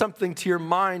bring something to your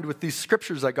mind with these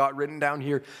scriptures I got written down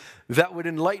here that would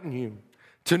enlighten you.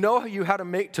 To know how to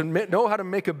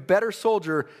make a better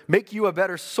soldier, make you a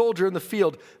better soldier in the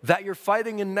field that you're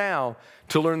fighting in now,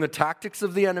 to learn the tactics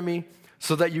of the enemy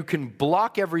so that you can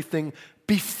block everything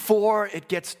before it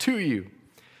gets to you.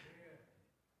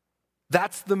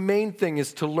 That's the main thing,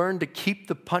 is to learn to keep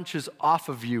the punches off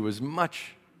of you as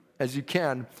much as you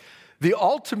can. The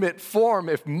ultimate form,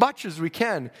 as much as we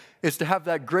can, is to have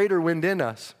that greater wind in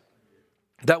us.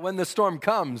 That when the storm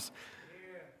comes,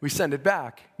 we send it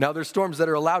back. Now there's storms that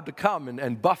are allowed to come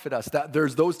and buffet us.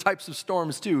 There's those types of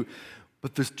storms too.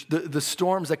 But the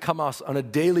storms that come us on a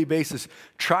daily basis,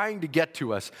 trying to get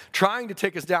to us, trying to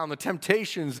take us down, the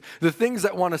temptations, the things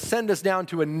that want to send us down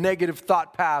to a negative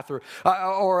thought path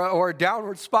or a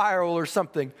downward spiral or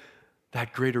something,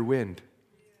 that greater wind.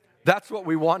 That's what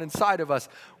we want inside of us.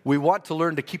 We want to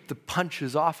learn to keep the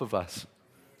punches off of us,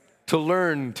 to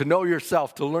learn to know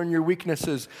yourself, to learn your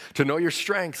weaknesses, to know your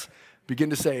strengths. Begin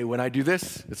to say, when I do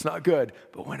this, it's not good,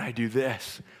 but when I do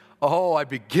this, oh, I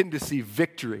begin to see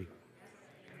victory.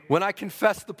 When I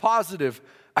confess the positive,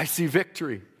 I see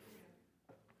victory.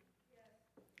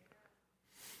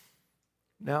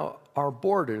 Now, our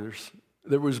borders,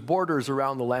 there was borders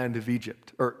around the land of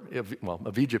Egypt,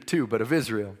 of Egypt too, but of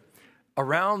Israel,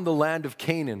 around the land of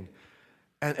Canaan.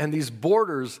 And these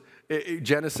borders,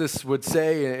 Genesis would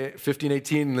say,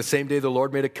 15:18, in the same day the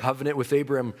Lord made a covenant with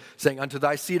Abraham, saying, unto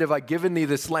thy seed have I given thee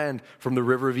this land, from the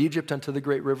river of Egypt unto the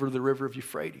great river, the river of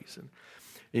Euphrates. And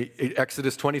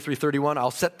Exodus 23:31, I'll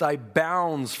set thy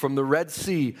bounds from the Red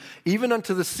Sea, even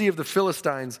unto the sea of the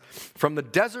Philistines, from the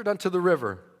desert unto the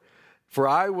river. For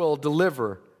I will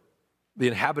deliver the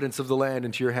inhabitants of the land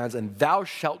into your hands, and thou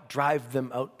shalt drive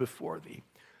them out before thee.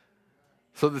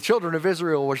 So the children of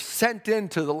Israel were sent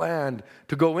into the land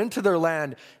to go into their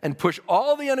land and push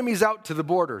all the enemies out to the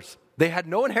borders. They had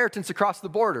no inheritance across the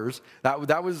borders.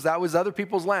 That was other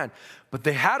people's land. But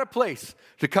they had a place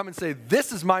to come and say,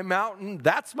 this is my mountain,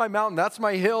 that's my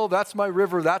hill, that's my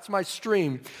river, that's my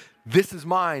stream. This is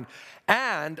mine.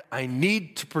 And I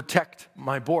need to protect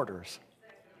my borders.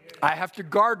 I have to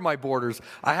guard my borders.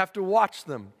 I have to watch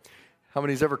them. How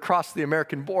many's ever crossed the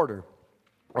American border?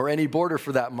 Or any border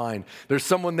for that mind. There's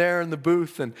someone there in the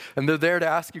booth, and they're there to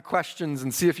ask you questions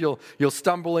and see if you'll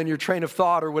stumble in your train of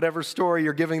thought or whatever story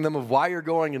you're giving them of why you're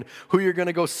going and who you're going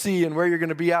to go see and where you're going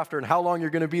to be after and how long you're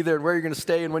going to be there and where you're going to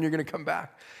stay and when you're going to come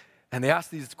back. And they ask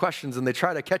these questions and they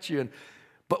try to catch you.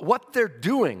 But what they're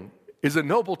doing is a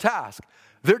noble task.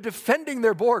 They're defending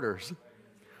their borders.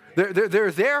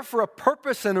 They're there for a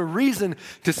purpose and a reason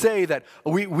to say that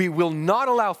we will not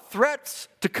allow threats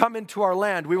to come into our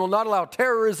land. We will not allow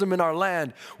terrorism in our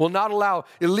land. We'll not allow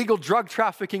illegal drug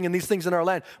trafficking and these things in our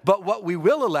land. But what we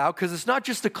will allow, because it's not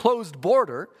just a closed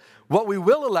border, what we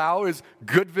will allow is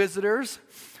good visitors,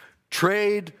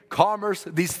 trade, commerce,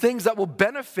 these things that will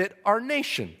benefit our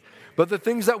nation. But the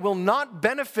things that will not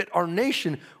benefit our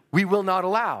nation, we will not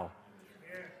allow.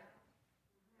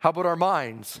 How about our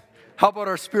minds? How about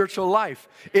our spiritual life?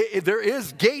 There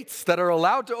is gates that are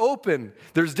allowed to open.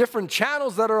 There's different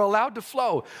channels that are allowed to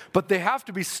flow, but they have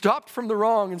to be stopped from the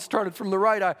wrong and started from the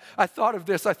right. I thought of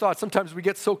this. I thought sometimes we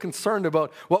get so concerned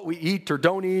about what we eat or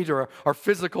don't eat or our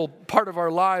physical part of our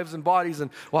lives and bodies.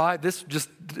 And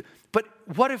but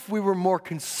what if we were more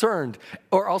concerned,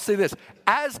 or I'll say this,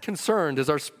 as concerned as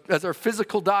our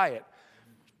physical diet?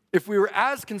 If we were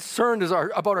as concerned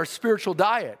about our spiritual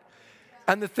diet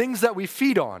and the things that we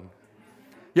feed on.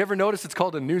 You ever notice it's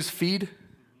called a news feed?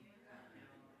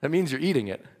 That means you're eating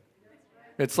it.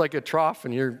 It's like a trough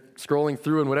and you're scrolling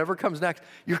through and whatever comes next,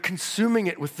 you're consuming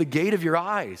it with the gate of your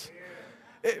eyes.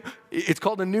 It's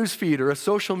called a news feed or a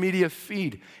social media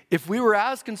feed. If we were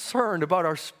as concerned about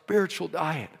our spiritual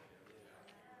diet,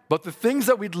 but the things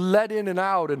that we'd let in and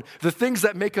out and the things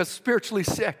that make us spiritually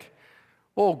sick,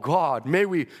 oh God, may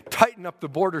we tighten up the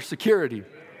border security.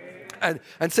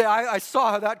 And say, I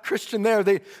saw how that Christian there,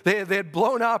 they had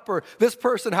blown up, or this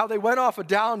person, how they went off a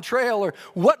down trail, or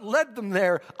what led them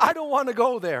there. I don't want to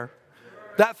go there.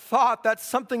 That thought, that's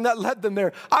something that led them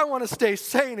there. I want to stay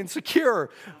sane and secure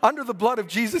under the blood of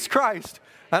Jesus Christ,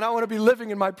 and I want to be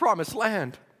living in my promised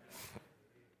land.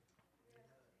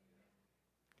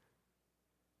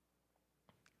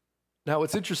 Now,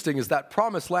 what's interesting is that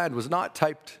promised land was not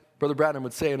typed, Brother Branham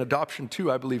would say in Adoption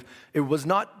 2, I believe, it was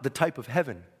not the type of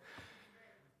heaven.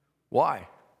 Why?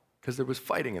 Because there was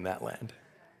fighting in that land.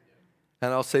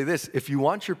 And I'll say this, if you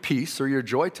want your peace or your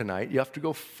joy tonight, you have to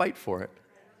go fight for it.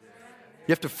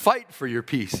 You have to fight for your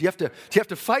peace. You have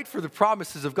to fight for the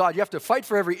promises of God. You have to fight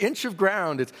for every inch of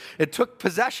ground. It took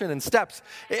possession and steps.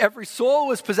 Every soul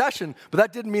was possession, but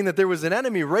that didn't mean that there was an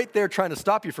enemy right there trying to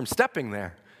stop you from stepping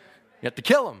there. You have to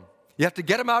kill him. You have to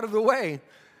get him out of the way.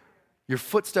 Your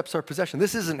footsteps are possession.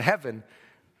 This isn't heaven.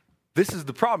 This is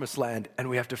the promised land, and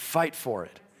we have to fight for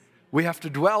it. We have to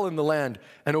dwell in the land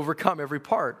and overcome every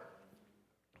part.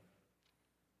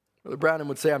 Brother Branham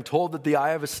would say, I'm told that the eye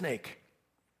of a snake,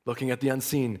 looking at the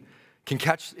unseen,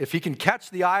 if he can catch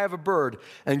the eye of a bird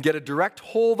and get a direct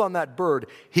hold on that bird,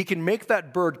 he can make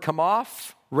that bird come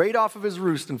right off of his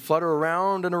roost and flutter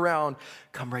around and around,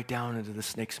 come right down into the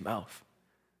snake's mouth.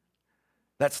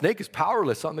 That snake is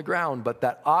powerless on the ground, but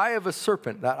that eye of a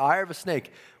serpent, that eye of a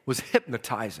snake was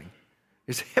hypnotizing.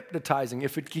 Is hypnotizing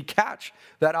if it can catch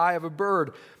that eye of a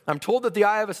bird. I'm told that the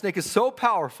eye of a snake is so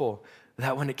powerful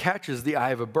that when it catches the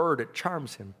eye of a bird, it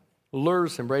charms him,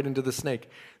 lures him right into the snake.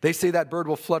 They say that bird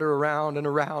will flutter around,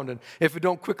 and if it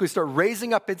don't quickly start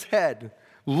raising up its head,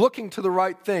 looking to the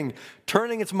right thing,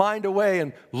 turning its mind away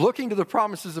and looking to the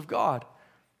promises of God,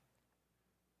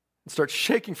 and starts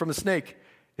shaking from the snake,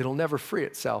 it'll never free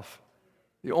itself.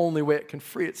 The only way it can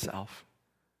free itself.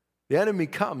 The enemy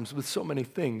comes with so many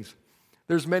things.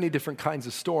 There's many different kinds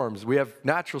of storms. We have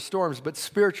natural storms, but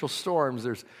spiritual storms.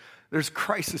 There's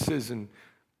crises and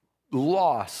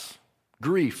loss,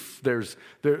 grief. There's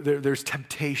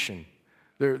temptation.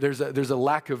 There's a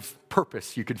lack of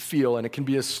purpose you could feel, and it can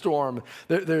be a storm.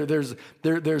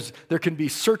 There can be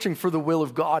searching for the will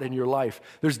of God in your life.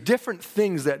 There's different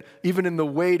things that even in the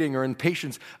waiting or in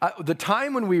patience, the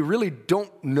time when we really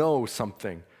don't know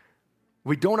something,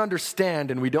 we don't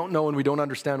understand, and we don't know, and we don't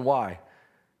understand why.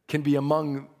 can be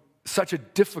among such a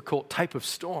difficult type of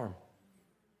storm.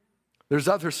 There's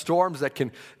other storms that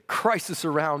can crisis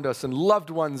around us and loved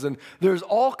ones, and there's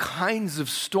all kinds of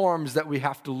storms that we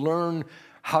have to learn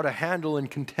how to handle and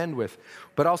contend with.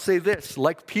 But I'll say this,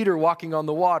 like Peter walking on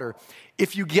the water,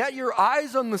 if you get your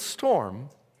eyes on the storm,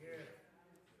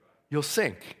 you'll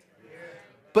sink.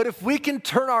 But if we can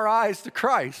turn our eyes to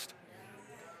Christ,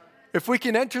 if we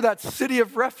can enter that city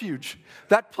of refuge,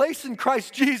 that place in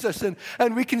Christ Jesus,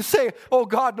 and we can say, oh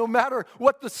God, no matter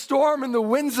what the storm and the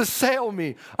winds assail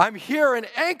me, I'm here and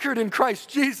anchored in Christ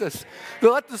Jesus.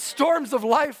 Let the storms of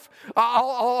life,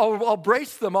 I'll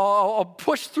brace them, I'll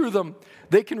push through them.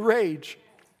 They can rage.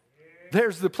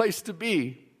 There's the place to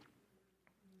be.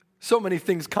 So many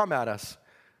things come at us.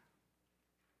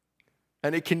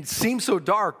 And it can seem so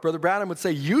dark. Brother Branham would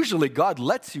say, usually God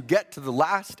lets you get to the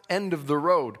last end of the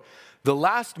road, the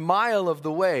last mile of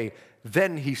the way,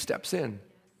 then he steps in.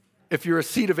 If you're a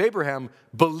seed of Abraham,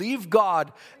 believe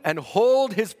God and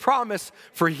hold his promise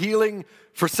for healing,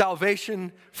 for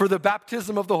salvation, for the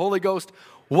baptism of the Holy Ghost.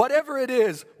 Whatever it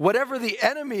is, whatever the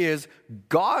enemy is,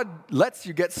 God lets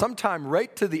you get sometime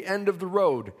right to the end of the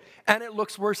road. And it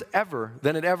looks worse ever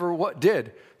than it ever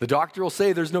did. The doctor will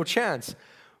say there's no chance.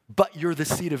 But you're the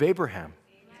seed of Abraham.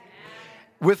 Amen.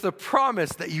 With a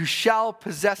promise that you shall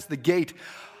possess the gate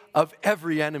of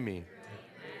every enemy.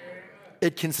 Amen.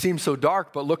 It can seem so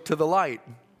dark, but look to the light.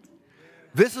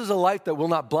 This is a light that will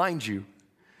not blind you.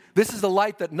 This is a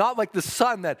light that not like the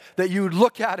sun that you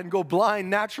look at and go blind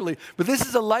naturally, but this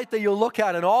is a light that you'll look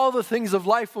at and all the things of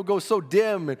life will go so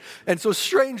dim and so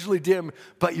strangely dim,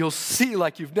 but you'll see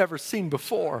like you've never seen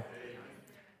before.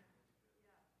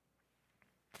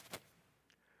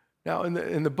 Now,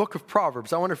 in the book of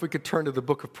Proverbs, I wonder if we could turn to the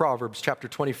book of Proverbs, chapter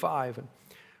 25, and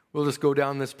we'll just go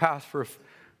down this path for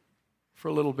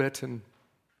a little bit, and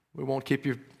we won't keep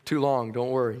you too long, don't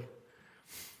worry.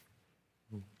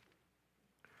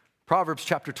 Proverbs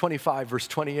chapter 25, verse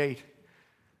 28.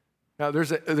 Now,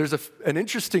 there's an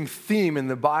interesting theme in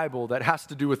the Bible that has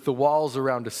to do with the walls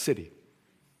around a city.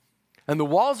 And the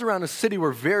walls around a city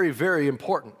were very, very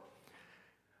important.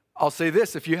 I'll say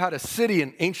this, if you had a city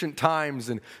in ancient times,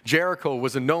 and Jericho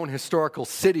was a known historical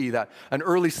city, an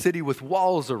early city with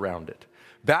walls around it.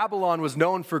 Babylon was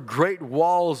known for great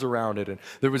walls around it, and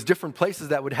there was different places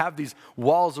that would have these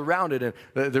walls around it, and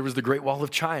there was the Great Wall of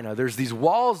China. There's these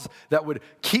walls that would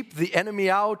keep the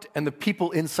enemy out and the people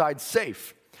inside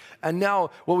safe. And now,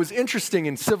 what was interesting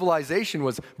in civilization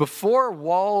was before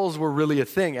walls were really a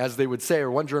thing, as they would say,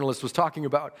 or one journalist was talking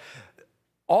about,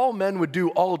 all men would do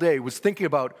all day was thinking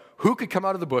about who could come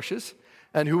out of the bushes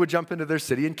and who would jump into their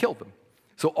city and kill them.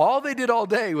 So all they did all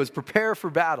day was prepare for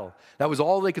battle. That was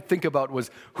all they could think about was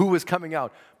who was coming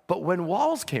out. But when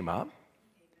walls came up,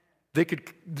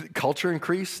 culture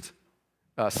increased,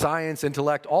 science,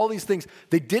 intellect, all these things.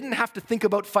 They didn't have to think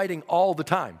about fighting all the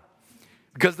time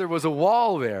because there was a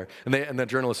wall there. And the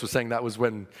journalist was saying that was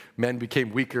when men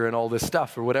became weaker and all this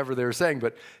stuff or whatever they were saying.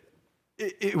 But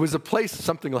it was a place,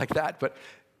 something like that. But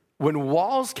when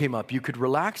walls came up, you could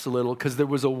relax a little because there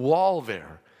was a wall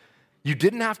there. You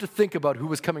didn't have to think about who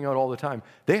was coming out all the time.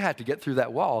 They had to get through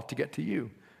that wall to get to you.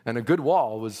 And a good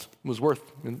wall was worth,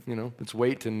 its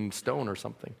weight in stone or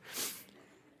something.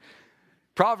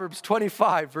 Proverbs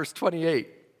 25, verse 28,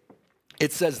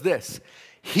 it says this,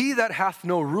 "He that hath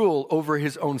no rule over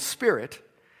his own spirit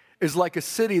is like a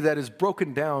city that is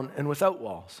broken down and without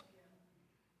walls."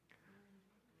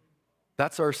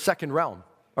 That's our second realm,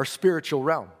 our spiritual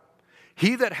realm.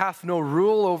 He that hath no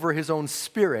rule over his own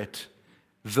spirit,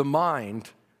 the mind,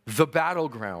 the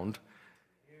battleground,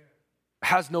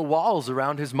 has no walls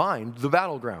around his mind, the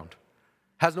battleground.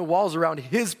 Has no walls around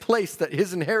his place,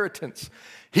 his inheritance.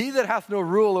 He that hath no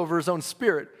rule over his own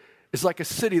spirit is like a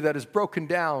city that is broken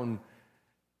down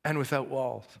and without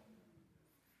walls.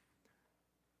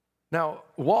 Now,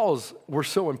 walls were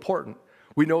so important.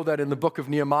 We know that in the book of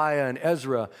Nehemiah and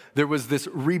Ezra, there was this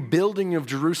rebuilding of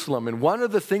Jerusalem. And one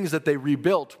of the things that they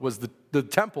rebuilt was the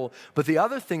temple. But the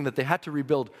other thing that they had to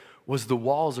rebuild was the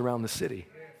walls around the city.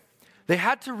 They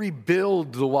had to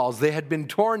rebuild the walls. They had been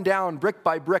torn down brick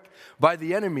by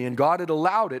the enemy. And God had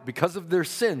allowed it because of their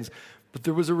sins. But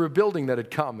there was a rebuilding that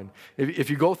had come. And if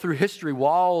you go through history,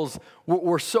 walls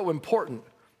were so important.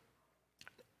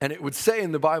 And it would say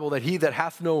in the Bible that he that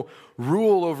hath no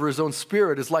rule over his own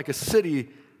spirit is like a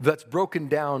city that's broken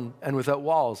down and without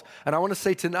walls. And I want to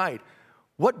say tonight,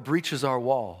 what breaches our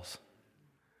walls?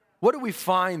 What do we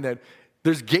find that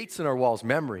there's gates in our walls?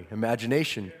 Memory,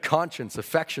 imagination, conscience,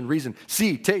 affection, reason,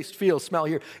 see, taste, feel, smell,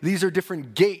 hear. These are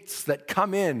different gates that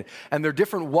come in, and they're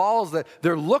different walls that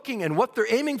they're looking, and what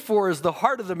they're aiming for is the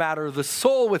heart of the matter, the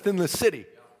soul within the city.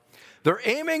 They're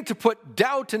aiming to put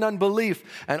doubt and unbelief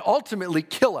and ultimately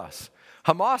kill us.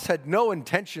 Hamas had no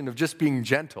intention of just being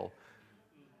gentle.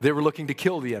 They were looking to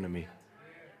kill the enemy.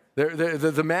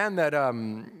 The man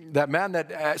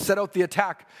that set out the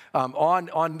attack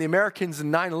on the Americans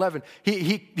in 9/11,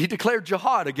 he declared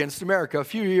jihad against America a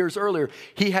few years earlier.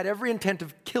 He had every intent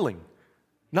of killing,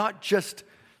 not just,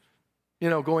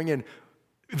 going in.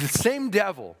 The same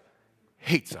devil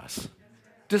hates us,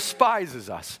 despises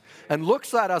us, and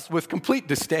looks at us with complete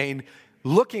disdain,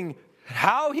 looking at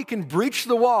how he can breach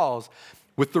the walls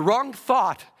with the wrong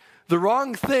thought, the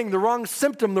wrong thing, the wrong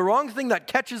symptom, the wrong thing that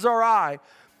catches our eye,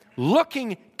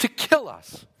 looking to kill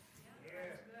us.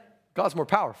 God's more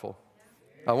powerful.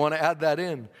 I want to add that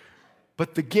in.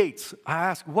 But the gates, I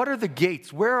ask, what are the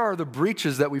gates? Where are the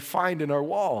breaches that we find in our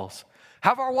walls?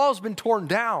 Have our walls been torn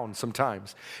down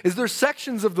sometimes? Is there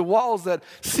sections of the walls that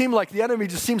seem like the enemy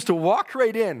just seems to walk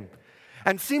right in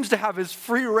and seems to have his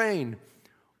free reign?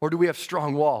 Or do we have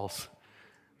strong walls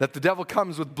that the devil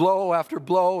comes with blow after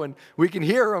blow and we can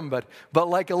hear him, but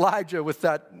like Elijah with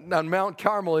that on Mount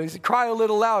Carmel, he's cry a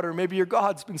little louder, maybe your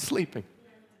God's been sleeping.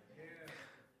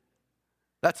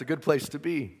 That's a good place to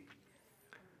be.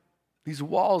 These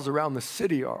walls around the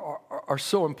city are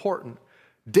so important.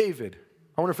 David,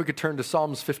 I wonder if we could turn to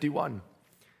Psalms 51.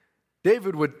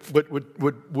 David would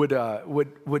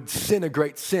sin a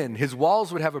great sin. His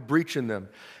walls would have a breach in them,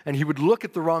 and he would look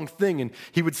at the wrong thing, and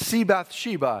he would see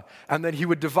Bathsheba, and then he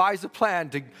would devise a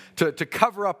plan to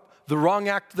cover up the wrong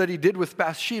act that he did with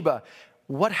Bathsheba.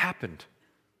 What happened?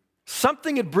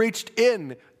 Something had breached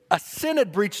in, a sin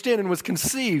had breached in and was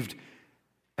conceived.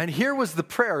 And here was the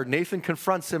prayer. Nathan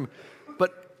confronts him,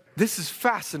 but this is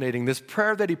fascinating, this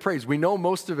prayer that he prays. We know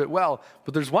most of it well,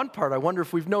 but there's one part I wonder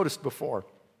if we've noticed before.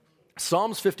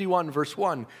 Psalms 51, verse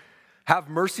 1, have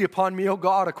mercy upon me, O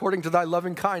God, according to thy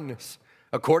loving kindness,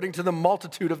 according to the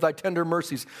multitude of thy tender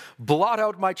mercies. Blot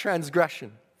out my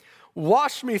transgression.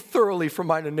 Wash me thoroughly from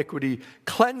mine iniquity.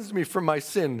 Cleanse me from my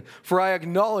sin, for I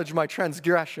acknowledge my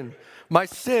transgression. My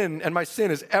sin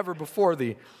is ever before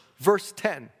thee. Verse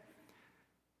 10,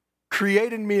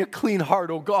 create in me a clean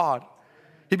heart, O God.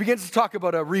 He begins to talk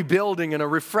about a rebuilding and a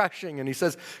refreshing, and he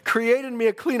says, create in me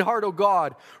a clean heart, O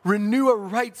God. Renew a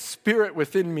right spirit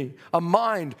within me, a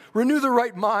mind. Renew the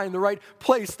right mind, the right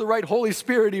place, the right Holy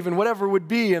Spirit even, whatever would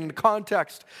be in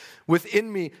context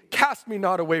within me. Cast me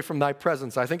not away from thy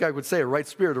presence. I think I would say a right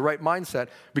spirit, a right mindset,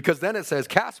 because then it says,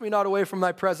 cast me not away from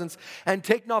thy presence, and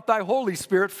take not thy Holy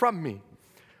Spirit from me.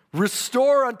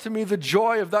 Restore unto me the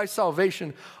joy of thy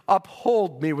salvation.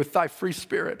 Uphold me with thy free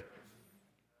spirit.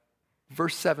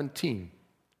 Verse 17,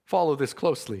 follow this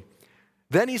closely.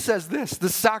 Then he says this, the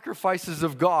sacrifices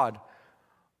of God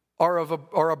are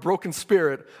a broken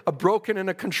spirit, a broken and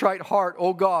a contrite heart,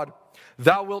 O God,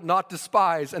 thou wilt not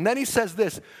despise. And then he says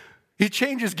this, he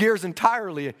changes gears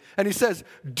entirely, and he says,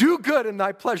 do good in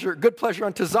thy pleasure, good pleasure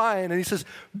unto Zion. And he says,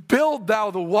 build thou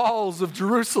the walls of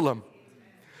Jerusalem.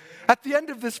 At the end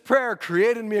of this prayer,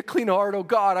 create in me a clean heart, O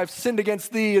God. I've sinned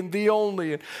against thee and thee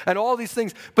only, and all these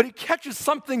things. But he catches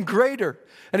something greater,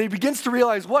 and he begins to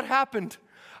realize what happened.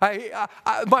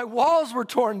 My walls were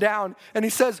torn down, and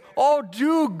he says, oh,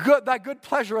 do good, thy good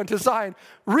pleasure unto Zion.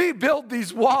 Rebuild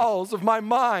these walls of my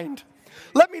mind.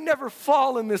 Let me never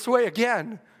fall in this way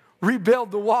again.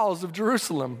 Rebuild the walls of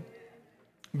Jerusalem.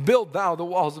 Build thou the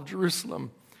walls of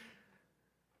Jerusalem.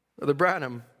 Brother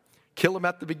Branham, kill him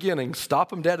at the beginning.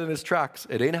 Stop him dead in his tracks.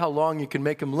 It ain't how long you can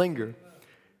make him linger.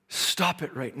 Stop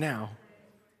it right now.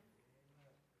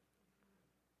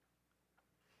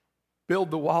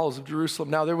 Build the walls of Jerusalem.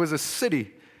 Now, there was a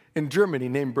city in Germany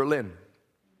named Berlin,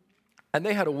 and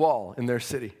they had a wall in their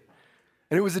city.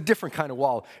 And it was a different kind of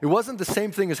wall. It wasn't the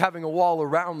same thing as having a wall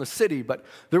around the city, but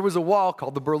there was a wall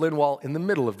called the Berlin Wall in the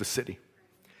middle of the city.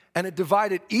 And it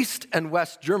divided East and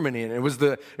West Germany, and it was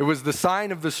the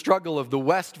sign of the struggle of the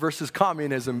West versus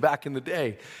communism back in the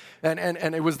day. And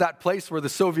it was that place where the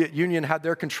Soviet Union had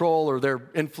their control or their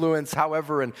influence,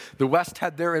 however, and the West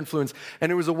had their influence.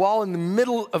 And it was a wall in the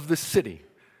middle of the city,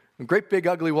 a great big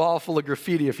ugly wall full of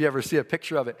graffiti if you ever see a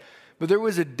picture of it. But there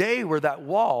was a day where that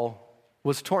wall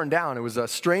was torn down. It was a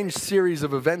strange series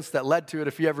of events that led to it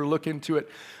if you ever look into it.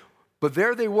 But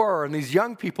there they were, and these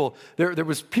young people, there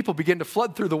was people began to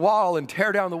flood through the wall and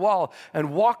tear down the wall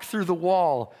and walk through the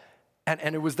wall.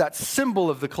 And it was that symbol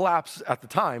of the collapse at the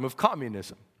time of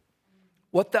communism.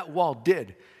 What that wall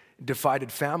did, it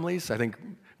divided families. I think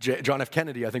John F.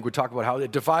 Kennedy, would talk about how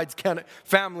it divides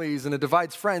families and it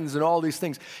divides friends and all these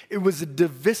things. It was a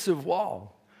divisive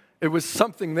wall. It was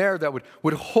something there that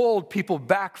would hold people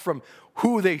back from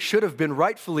who they should have been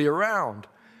rightfully around.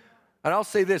 And I'll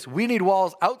say this, we need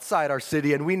walls outside our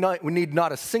city, and we need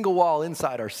not a single wall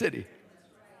inside our city.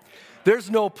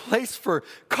 There's no place for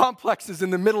complexes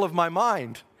in the middle of my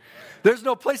mind. There's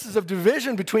no places of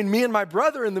division between me and my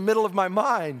brother in the middle of my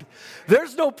mind.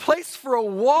 There's no place for a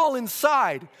wall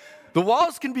inside. The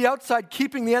walls can be outside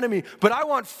keeping the enemy, but I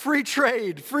want free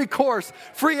trade, free course,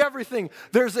 free everything.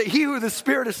 He who the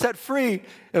Spirit has set free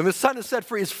and the Son has set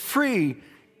free is free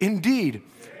indeed.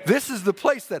 This is the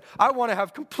place that I want to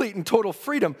have complete and total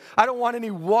freedom. I don't want any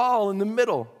wall in the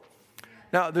middle.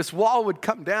 Now, this wall would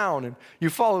come down, and you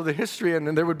follow the history,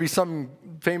 and there would be some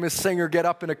famous singer get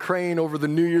up in a crane over the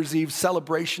New Year's Eve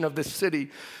celebration of this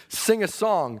city, sing a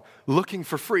song, looking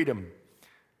for freedom.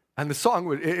 And the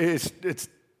song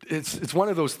it's one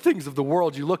of those things of the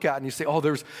world you look at and you say,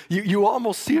 oh, you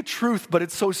almost see a truth, but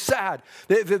it's so sad.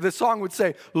 The song would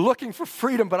say, looking for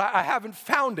freedom, but I haven't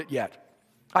found it yet.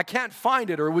 I can't find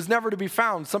it, or it was never to be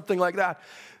found, something like that.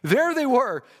 There they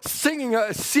were, singing,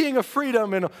 seeing a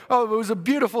freedom, and it was a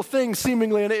beautiful thing,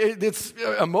 seemingly, and it's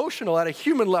emotional at a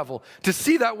human level to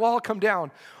see that wall come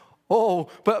down. Oh,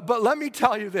 but let me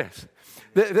tell you this.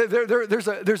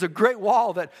 There's a great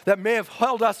wall that may have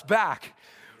held us back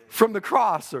from the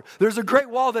cross, or there's a great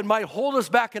wall that might hold us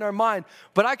back in our mind.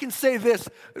 But I can say this,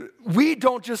 we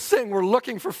don't just sing, we're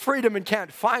looking for freedom and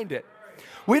can't find it.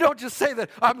 We don't just say that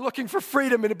I'm looking for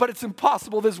freedom, but it's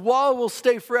impossible. This wall will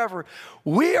stay forever.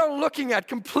 We are looking at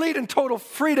complete and total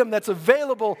freedom that's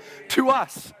available to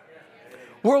us.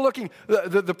 We're looking,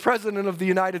 the President of the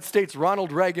United States,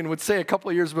 Ronald Reagan, would say a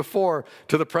couple of years before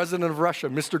to the President of Russia,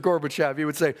 Mr. Gorbachev, he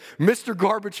would say, Mr.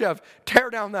 Gorbachev, tear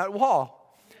down that wall.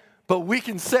 But we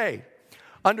can say,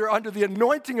 under the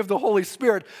anointing of the Holy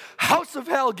Spirit, house of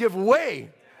hell, give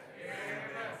way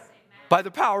by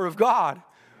the power of God.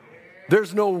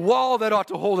 There's no wall that ought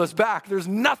to hold us back. There's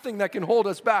nothing that can hold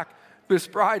us back. This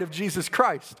bride of Jesus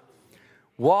Christ.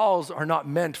 Walls are not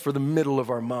meant for the middle of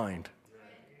our mind.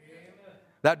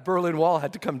 That Berlin Wall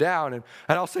had to come down. And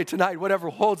I'll say tonight, whatever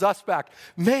holds us back,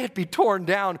 may it be torn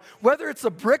down. Whether it's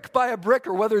a brick by a brick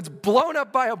or whether it's blown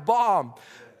up by a bomb,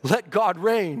 let God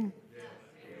reign.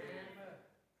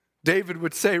 David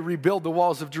would say, rebuild the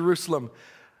walls of Jerusalem.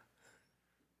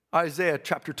 Isaiah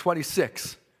chapter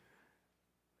 26.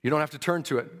 You don't have to turn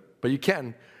to it, but you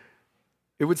can.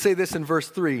 It would say this in verse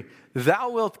 3,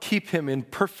 thou wilt keep him in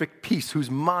perfect peace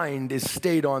whose mind is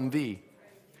stayed on thee.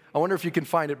 I wonder if you can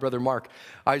find it, Brother Mark.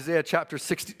 Isaiah chapter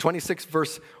 26,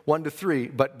 verse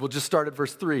 1-3, but we'll just start at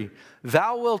verse 3.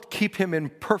 Thou wilt keep him in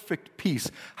perfect peace.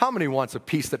 How many wants a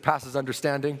peace that passes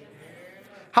understanding?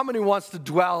 How many wants to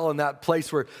dwell in that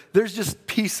place where there's just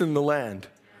peace in the land?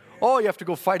 Oh, you have to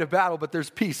go fight a battle, but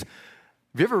there's peace.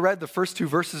 Have you ever read the first two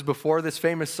verses before this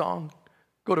famous song?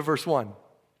 Go to verse 1.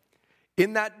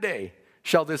 In that day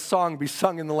shall this song be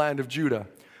sung in the land of Judah.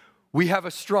 We have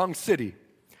a strong city.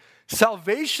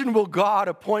 Salvation will God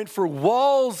appoint for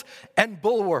walls and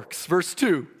bulwarks. Verse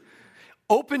 2.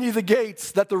 Open ye the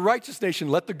gates, that the righteous nation,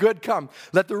 let the good come.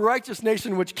 Let the righteous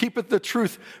nation which keepeth the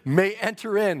truth may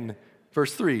enter in.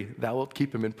 Verse 3. Thou wilt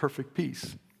keep him in perfect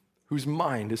peace, whose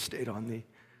mind is stayed on thee.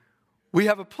 We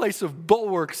have a place of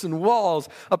bulwarks and walls,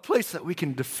 a place that we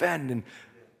can defend.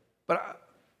 But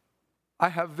I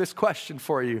have this question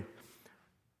for you.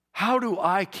 How do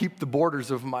I keep the borders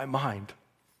of my mind?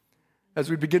 As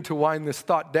we begin to wind this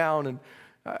thought down, and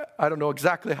I don't know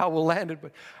exactly how we'll land it,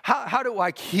 but how do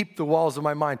I keep the walls of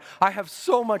my mind? I have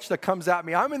so much that comes at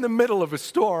me. I'm in the middle of a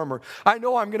storm, or I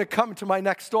know I'm going to come to my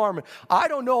next storm. I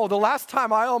don't know. The last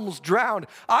time I almost drowned,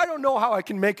 I don't know how I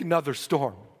can make another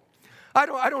storm. I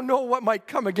don't know what might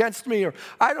come against me, or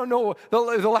I don't know. The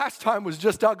last time was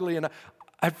just ugly, and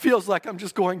it feels like I'm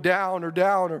just going down,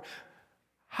 or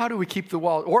how do we keep the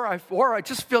wall? Or it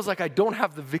just feels like I don't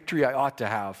have the victory I ought to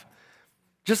have.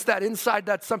 Just that inside,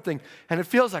 that's something, and it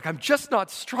feels like I'm just not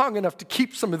strong enough to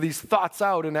keep some of these thoughts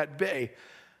out and at bay.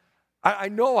 I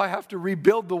know I have to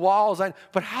rebuild the walls,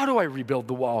 but how do I rebuild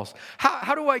the walls?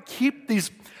 How do I keep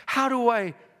these? How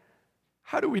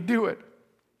do we do it?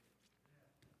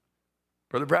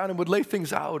 Brother Branham would lay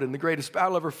things out in the greatest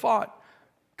battle ever fought.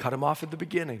 Cut him off at the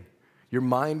beginning. Your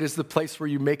mind is the place where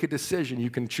you make a decision. You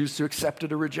can choose to accept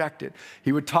it or reject it.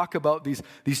 He would talk about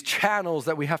these channels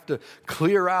that we have to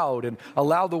clear out and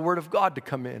allow the Word of God to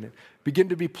come in and begin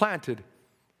to be planted.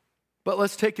 But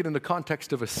let's take it in the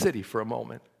context of a city for a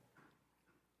moment.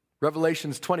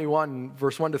 Revelations 21,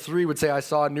 verse 1-3 would say, I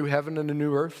saw a new heaven and a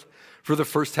new earth. For the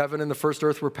first heaven and the first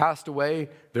earth were passed away.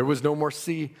 There was no more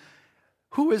sea.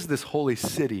 Who is this holy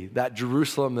city, that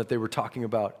Jerusalem that they were talking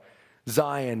about?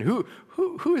 Zion. Who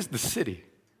is the city?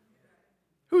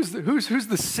 Who's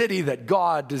the city that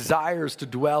God desires to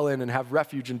dwell in and have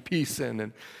refuge and peace in?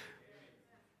 And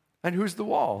And who's the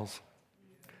walls?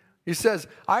 He says,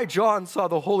 I, John, saw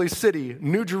the holy city,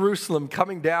 New Jerusalem,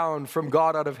 coming down from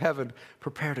God out of heaven,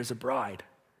 prepared as a bride,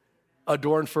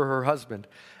 adorned for her husband.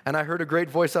 And I heard a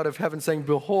great voice out of heaven saying,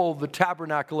 behold, the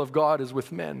tabernacle of God is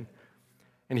with men,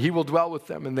 and he will dwell with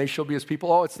them, and they shall be his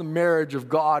people. Oh, it's the marriage of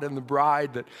God and the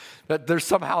bride, that there's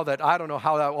somehow that, I don't know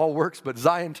how that all works, but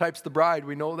Zion types the bride,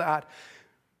 we know that.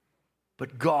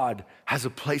 But God has a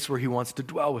place where he wants to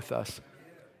dwell with us.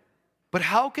 But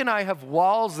how can I have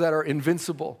walls that are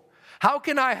invincible? How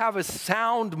can I have a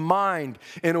sound mind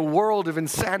in a world of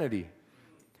insanity?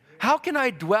 How can I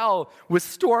dwell with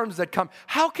storms that come?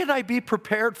 How can I be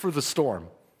prepared for the storm?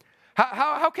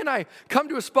 How can I come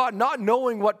to a spot not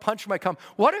knowing what punch might come?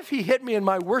 What if he hit me in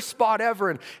my worst spot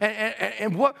ever?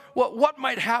 And what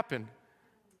might happen?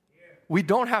 We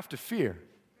don't have to fear.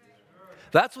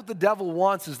 That's what the devil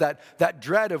wants, is that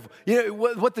dread of,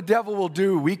 what the devil will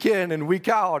do week in and week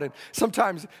out. And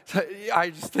sometimes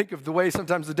I just think of the way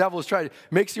sometimes the devil is trying,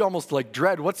 makes you almost like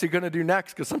dread, what's he going to do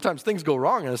next? Because sometimes things go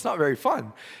wrong and it's not very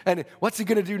fun. And what's he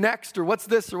going to do next? Or what's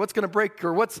this? Or what's going to break?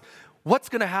 Or what's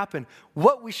going to happen?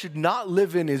 What we should not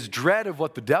live in is dread of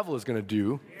what the devil is going to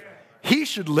do. He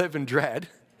should live in dread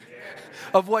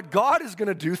of what God is going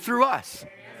to do through us.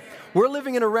 We're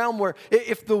living in a realm where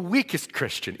if the weakest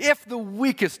Christian,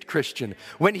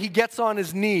 when he gets on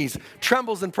his knees,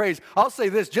 trembles and prays, I'll say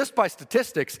this, just by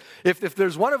statistics, if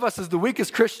there's one of us is the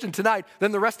weakest Christian tonight,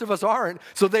 then the rest of us aren't,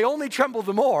 so they only tremble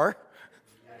the more.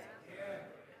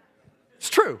 It's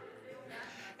true.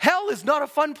 Hell is not a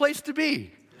fun place to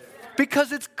be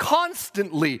because it's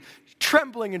constantly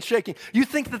trembling and shaking. You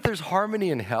think that there's harmony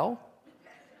in hell?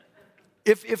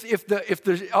 If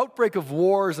the outbreak of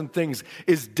wars and things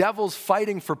is devils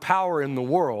fighting for power in the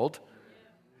world,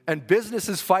 and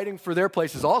businesses fighting for their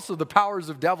places, also the powers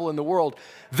of devil in the world,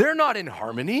 they're not in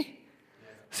harmony.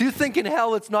 So you think in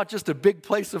hell it's not just a big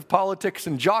place of politics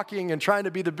and jockeying and trying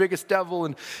to be the biggest devil,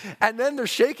 and then they're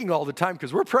shaking all the time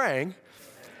because we're praying,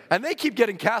 and they keep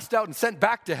getting cast out and sent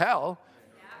back to hell.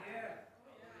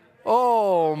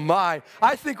 Oh my,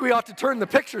 I think we ought to turn the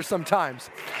picture sometimes.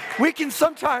 We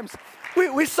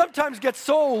sometimes get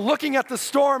so looking at the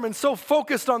storm and so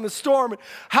focused on the storm,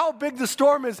 how big the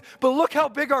storm is, but look how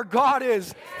big our God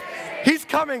is. He's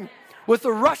coming with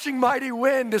a rushing mighty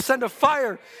wind to send a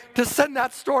fire, to send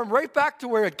that storm right back to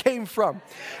where it came from.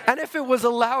 And if it was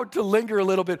allowed to linger a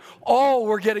little bit,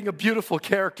 we're getting a beautiful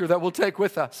character that we'll take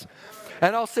with us.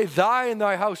 And I'll say, thy and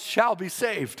thy house shall be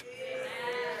saved.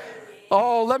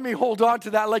 Oh, let me hold on to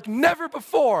that like never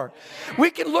before.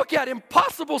 We can look at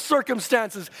impossible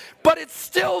circumstances, but it's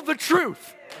still the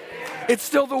truth. It's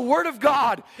still the Word of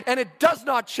God, and it does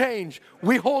not change.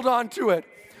 We hold on to it.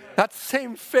 That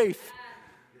same faith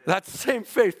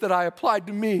that I applied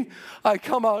to me, I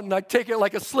come out and I take it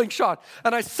like a slingshot,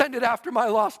 and I send it after my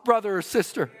lost brother or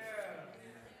sister.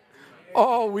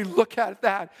 Oh, we look at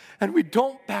that, and we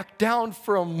don't back down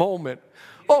for a moment.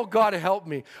 Oh, God, help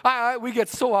me. We get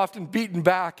so often beaten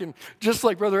back, and just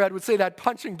like Brother Ed would say, that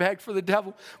punching bag for the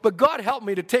devil. But God help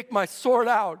me to take my sword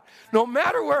out, no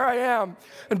matter where I am,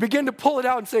 and begin to pull it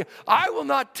out and say, I will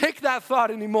not take that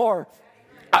thought anymore.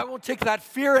 I won't take that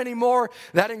fear anymore,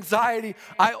 that anxiety.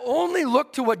 I only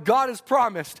look to what God has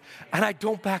promised, and I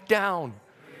don't back down.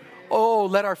 Oh,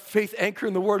 let our faith anchor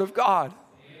in the Word of God.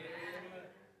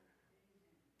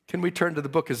 Can we turn to the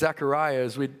book of Zechariah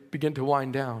as we begin to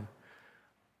wind down?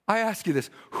 I ask you this,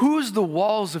 who's the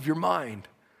walls of your mind?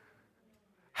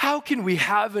 How can we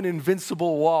have an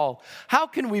invincible wall? How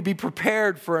can we be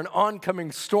prepared for an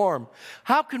oncoming storm?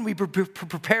 How can we be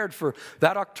prepared for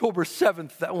that October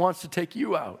 7th that wants to take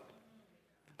you out?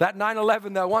 That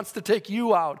 9/11 that wants to take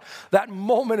you out? That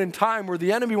moment in time where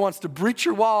the enemy wants to breach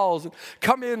your walls and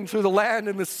come in through the land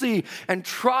and the sea and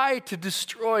try to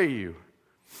destroy you?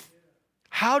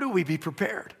 How do we be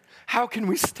prepared? How can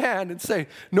we stand and say,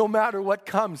 no matter what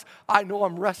comes, I know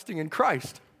I'm resting in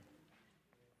Christ?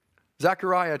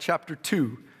 Zechariah chapter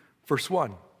 2, verse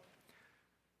 1.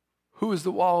 Who is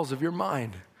the walls of your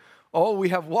mind? Oh, we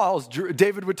have walls.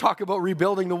 David would talk about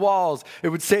rebuilding the walls. It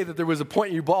would say that there was a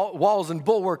point you walls and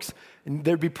bulwarks, and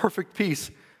there'd be perfect peace.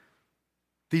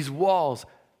 These walls,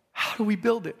 how do we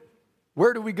build it?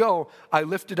 Where do we go? I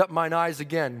lifted up mine eyes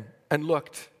again and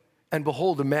looked, and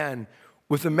behold, a man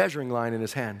with a measuring line in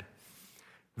his hand.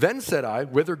 Then said I,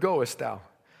 whither goest thou?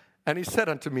 And he said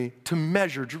unto me, to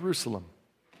measure Jerusalem.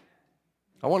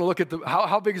 I want to look at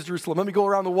how big is Jerusalem? Let me go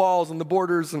around the walls and the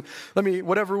borders, and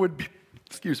whatever would be,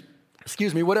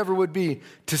 whatever would be,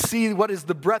 to see what is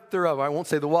the breadth thereof. I won't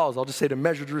say the walls, I'll just say to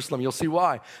measure Jerusalem. You'll see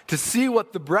why. To see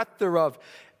what the breadth thereof,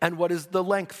 and what is the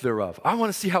length thereof. I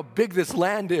want to see how big this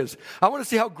land is. I want to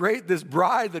see how great this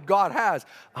bride that God has.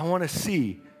 I want to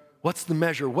see what's the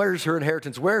measure, where's her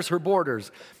inheritance, where's her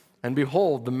borders. And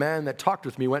behold, the man that talked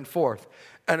with me went forth,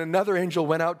 and another angel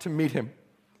went out to meet him.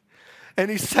 And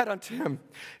he said unto him,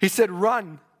 he said,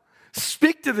 run,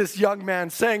 speak to this young man,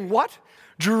 saying, what?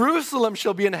 Jerusalem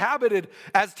shall be inhabited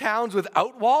as towns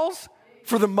without walls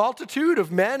for the multitude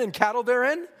of men and cattle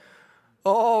therein?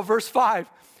 Oh, verse 5.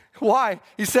 Why?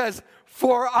 He says,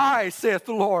 for I, saith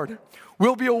the Lord,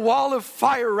 will be a wall of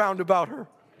fire round about her,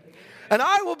 and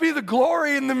I will be the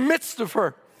glory in the midst of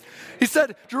her. He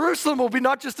said, Jerusalem will be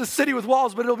not just a city with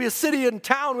walls, but it'll be a city and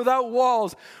town without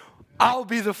walls. I'll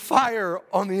be the fire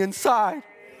on the inside.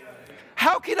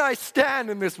 How can I stand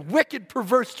in this wicked,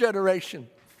 perverse generation?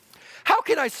 How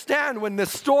can I stand when the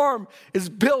storm is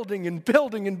building and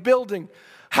building and building?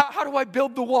 How do I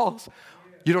build the walls?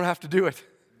 You don't have to do it.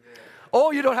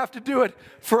 Oh, you don't have to do it.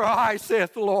 For I,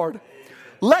 saith the Lord,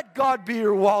 let God be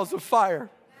your walls of fire.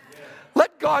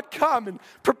 Let God come and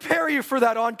prepare you for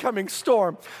that oncoming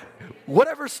storm.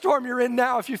 Whatever storm you're in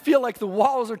now, if you feel like the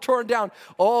walls are torn down,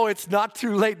 oh, it's not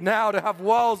too late now to have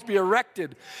walls be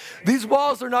erected. These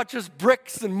walls are not just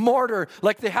bricks and mortar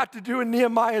like they had to do in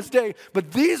Nehemiah's day,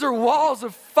 but these are walls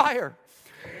of fire.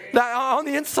 That on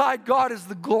the inside, God is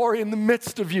the glory in the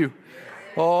midst of you.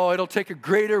 Oh, it'll take a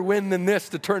greater wind than this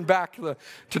to turn back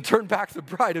the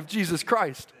bride of Jesus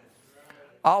Christ.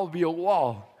 I'll be a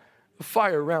wall of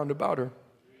fire round about her.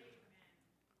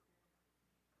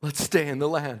 Let's stay in the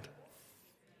land.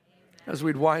 As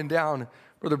we'd wind down,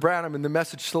 Brother Branham in the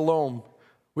message Shalom,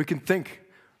 we can think,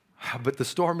 but the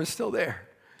storm is still there.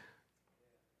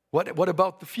 What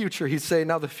about the future? He'd say,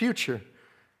 now the future,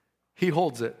 he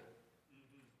holds it.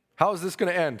 How is this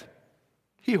going to end?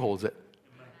 He holds it.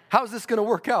 How is this going to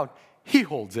work out? He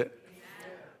holds it.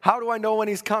 How do I know when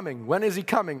he's coming? When is he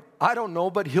coming? I don't know,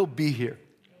 but he'll be here.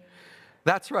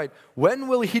 That's right. When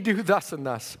will he do thus and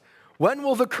thus? When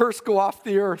will the curse go off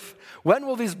the earth? When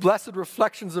will these blessed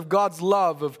reflections of God's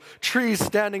love, of trees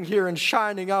standing here and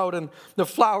shining out and the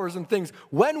flowers and things,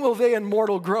 when will they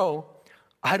immortal grow?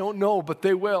 I don't know, but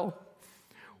they will.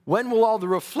 When will all the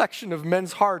reflection of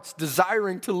men's hearts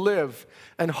desiring to live,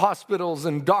 and hospitals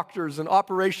and doctors and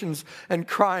operations and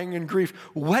crying and grief,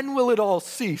 when will it all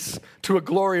cease to a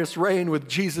glorious reign with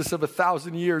Jesus of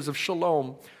 1,000 years of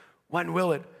shalom? When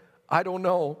will it? I don't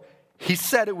know. He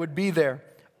said it would be there.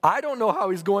 I don't know how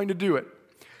he's going to do it,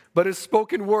 but his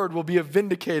spoken word will be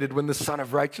vindicated when the Son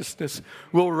of Righteousness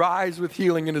will rise with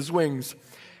healing in his wings.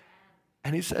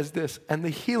 And he says this, and the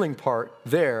healing part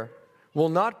there will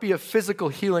not be a physical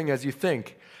healing as you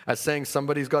think, as saying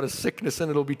somebody's got a sickness and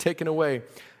it'll be taken away.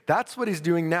 That's what he's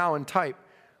doing now in type,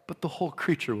 but the whole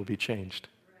creature will be changed.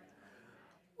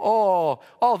 Oh,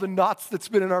 all the knots that's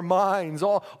been in our minds,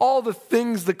 all the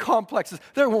things, the complexes.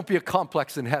 There won't be a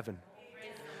complex in heaven.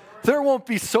 There won't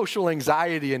be social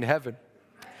anxiety in heaven.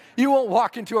 You won't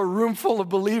walk into a room full of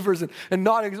believers and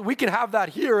not, we can have that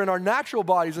here in our natural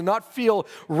bodies and not feel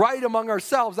right among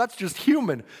ourselves. That's just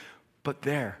human. But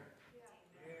there,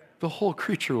 the whole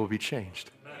creature will be changed.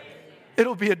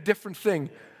 It'll be a different thing.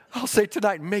 I'll say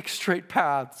tonight, make straight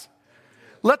paths.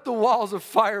 Let the walls of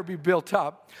fire be built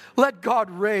up. Let God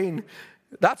reign.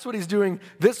 That's what he's doing.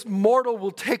 This mortal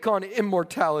will take on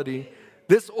immortality.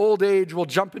 This old age will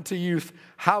jump into youth.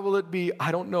 How will it be?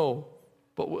 I don't know,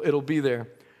 but it'll be there.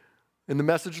 In the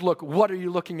message, look, what are you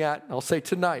looking at? I'll say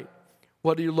tonight,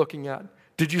 what are you looking at?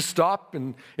 Did you stop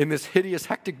in this hideous,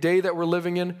 hectic day that we're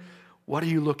living in? What are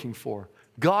you looking for?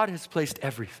 God has placed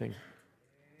everything.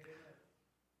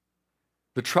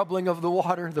 The troubling of the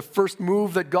water, the first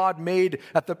move that God made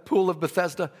at the pool of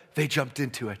Bethesda, they jumped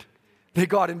into it. They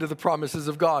got into the promises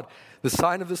of God. The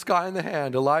sign of the sky in the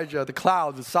hand, Elijah, the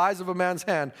cloud, the size of a man's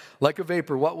hand, like a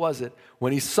vapor. What was it?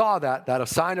 When he saw that a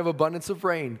sign of abundance of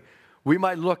rain, we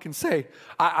might look and say,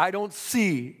 I don't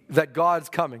see that God's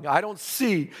coming. I don't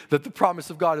see that the promise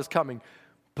of God is coming.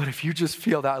 But if you just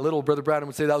feel that little, Brother Branham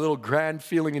would say, that little grand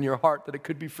feeling in your heart that it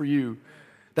could be for you,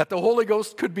 that the Holy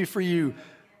Ghost could be for you,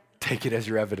 take it as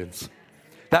your evidence.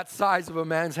 That size of a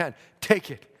man's hand,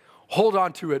 take it. Hold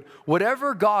on to it.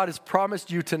 Whatever God has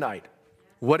promised you tonight,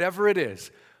 whatever it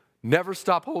is, never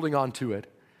stop holding on to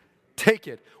it. Take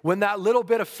it. When that little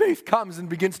bit of faith comes and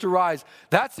begins to rise,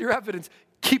 that's your evidence.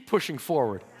 Keep pushing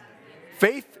forward.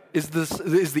 Faith is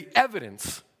the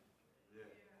evidence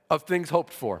of things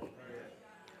hoped for.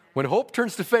 When hope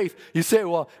turns to faith, you say,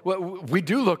 well, we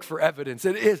do look for evidence.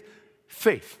 It is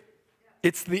faith.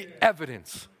 It's the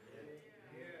evidence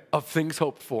of things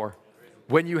hoped for.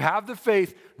 When you have the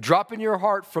faith, drop in your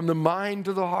heart from the mind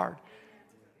to the heart.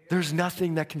 There's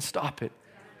nothing that can stop it.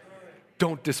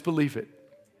 Don't disbelieve it.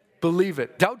 Believe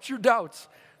it. Doubt your doubts.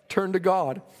 Turn to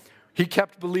God. He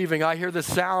kept believing. I hear the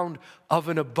sound of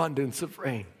an abundance of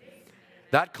rain.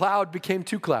 That cloud became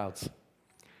 2 clouds.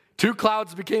 2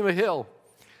 clouds became a hill.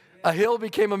 A hill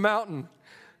became a mountain.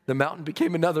 The mountain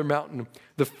became another mountain.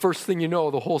 The first thing you know,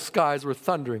 the whole skies were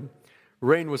thundering.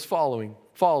 Rain was falling.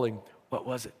 What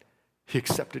was it? He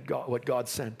accepted God, what God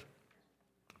sent.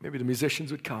 Maybe the musicians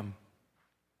would come.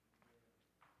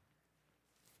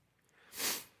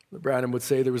 Branham would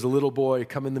say there was a little boy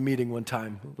come in the meeting one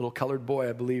time, a little colored boy,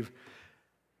 I believe.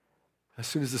 As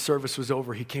soon as the service was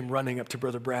over, he came running up to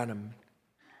Brother Branham.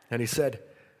 And he said,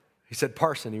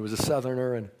 Parson, he was a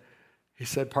Southerner, and he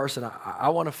said, Parson, I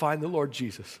want to find the Lord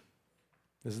Jesus.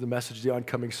 This is the message of the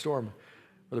oncoming storm.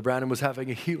 Brother Branham was having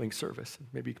a healing service.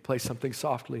 Maybe you could play something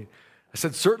softly. I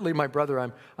said, certainly, my brother,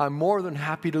 I'm more than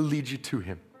happy to lead you to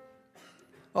him.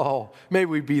 Oh, may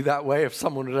we be that way if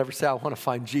someone would ever say, I want to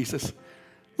find Jesus.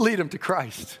 Lead him to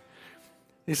Christ.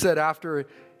 He said after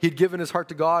he'd given his heart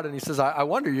to God, and he says, I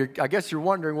wonder, I guess you're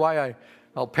wondering why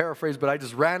I'll paraphrase, but I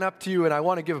just ran up to you and I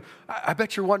want to give, I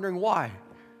bet you're wondering why.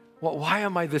 Well, why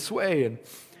am I this way? And he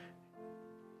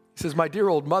says, my dear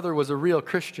old mother was a real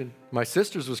Christian. My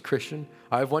sister's was Christian.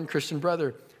 I have one Christian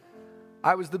brother.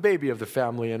 I was the baby of the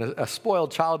family and a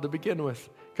spoiled child to begin with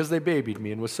because they babied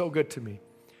me and was so good to me.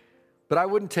 But I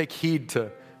wouldn't take heed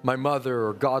to my mother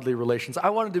or godly relations. I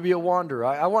wanted to be a wanderer.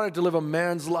 I wanted to live a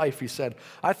man's life, he said.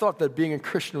 I thought that being a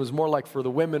Christian was more like for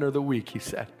the women or the weak, he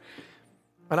said.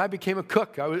 And I became a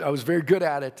cook. I was very good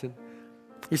at it. And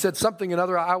he said something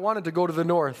another. I wanted to go to the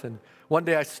north. And one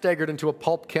day I staggered into a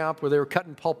pulp camp where they were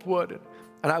cutting pulp wood.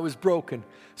 And I was broken.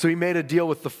 So he made a deal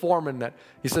with the foreman that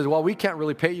he says, well, we can't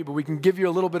really pay you, but we can give you a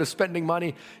little bit of spending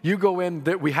money. You go in,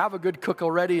 we have a good cook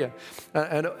already,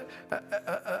 and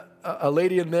a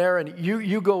lady in there, and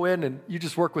you go in and you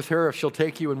just work with her if she'll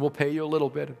take you, and we'll pay you a little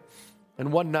bit.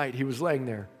 And one night he was laying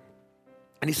there.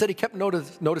 And he said he kept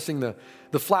noticing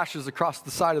the flashes across the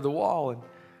side of the wall. And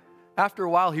after a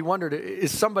while he wondered,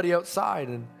 is somebody outside?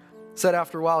 And said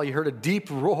after a while he heard a deep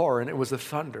roar, and it was a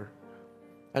thunder.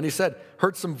 And he said,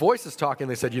 heard some voices talking.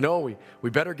 They said, we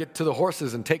better get to the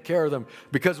horses and take care of them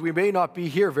because we may not be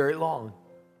here very long.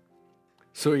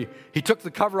 So he took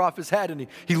the cover off his head and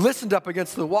he listened up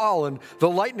against the wall, and the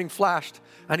lightning flashed,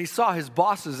 and he saw his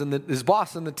boss and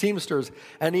the teamsters,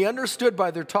 and he understood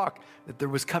by their talk that there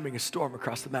was coming a storm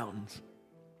across the mountains,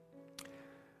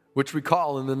 which we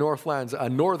call in the Northlands a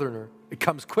northerner. It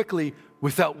comes quickly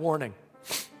without warning.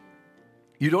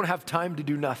 You don't have time to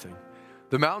do nothing.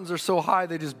 The mountains are so high,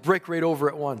 they just break right over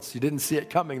at once. You didn't see it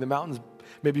coming. The mountains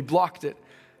maybe blocked it.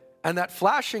 And that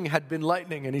flashing had been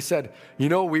lightning. And he said,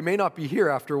 we may not be here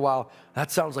after a while.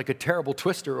 That sounds like a terrible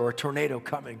twister or a tornado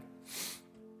coming.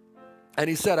 And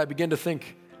he said, I begin to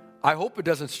think, I hope it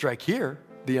doesn't strike here,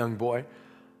 the young boy.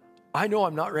 I know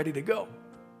I'm not ready to go.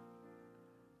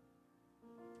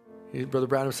 Brother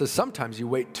Branham says, sometimes you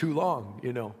wait too long,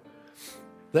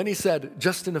 Then he said,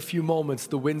 just in a few moments,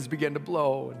 the winds began to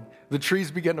blow and the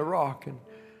trees began to rock.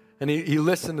 And he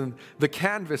listened, and the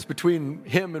canvas between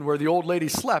him and where the old lady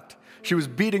slept, she was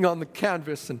beating on the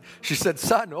canvas. And she said,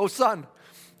 son, oh son.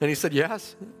 And he said,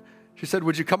 yes. She said,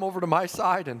 would you come over to my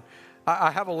side? And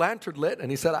I have a lantern lit.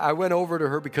 And he said, I went over to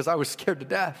her because I was scared to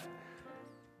death.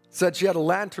 Said she had a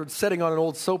lantern sitting on an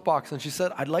old soapbox. And she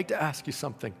said, I'd like to ask you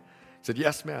something. He said,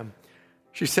 yes, ma'am.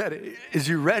 She said, is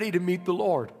you ready to meet the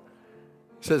Lord?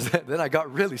 He says, then I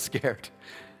got really scared.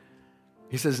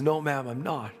 He says, no, ma'am, I'm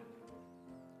not.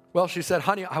 Well, she said,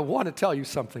 honey, I want to tell you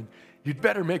something. You'd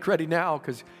better make ready now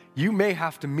because you may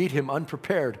have to meet him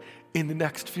unprepared in the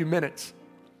next few minutes.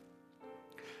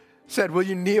 Said, will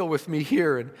you kneel with me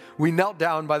here? And we knelt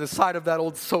down by the side of that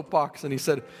old soapbox. And he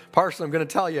said, Parson, I'm going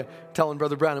to telling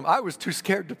Brother Branham, I was too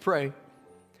scared to pray.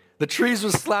 The trees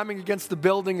was slamming against the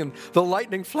building and the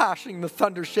lightning flashing, the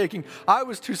thunder shaking. I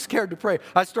was too scared to pray.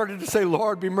 I started to say,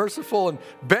 Lord, be merciful. And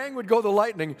bang would go the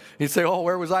lightning. He'd say, oh,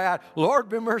 where was I at? Lord,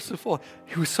 be merciful.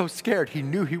 He was so scared. He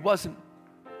knew he wasn't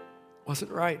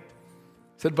right.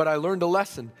 He said, but I learned a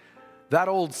lesson. That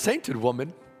old sainted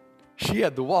woman, she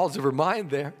had the walls of her mind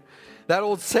there. That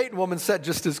old Satan woman said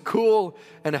just as cool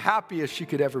and happy as she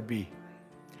could ever be.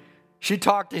 She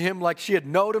talked to him like she had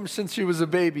known him since she was a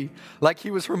baby, like he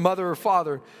was her mother or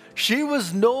father. She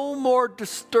was no more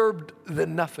disturbed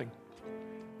than nothing.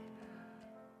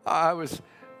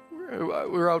 We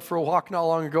were out for a walk not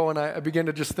long ago, and I began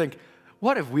to just think,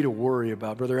 what have we to worry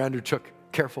about? Brother Andrew took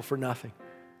careful for nothing.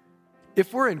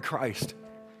 If we're in Christ,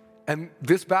 and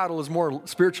this battle is more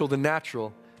spiritual than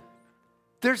natural,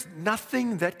 there's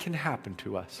nothing that can happen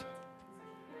to us.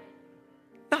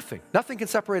 Nothing. Nothing. Nothing can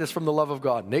separate us from the love of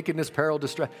God. Nakedness, peril,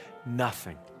 distress,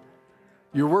 nothing.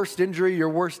 Your worst injury, your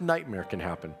worst nightmare can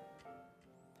happen.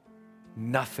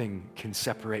 Nothing can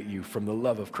separate you from the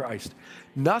love of Christ.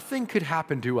 Nothing could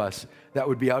happen to us that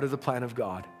would be out of the plan of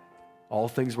God. All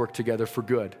things work together for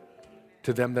good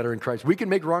to them that are in Christ. We can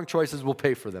make wrong choices, we'll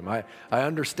pay for them. I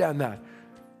understand that.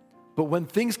 But when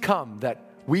things come that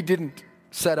we didn't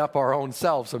set up our own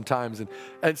selves sometimes,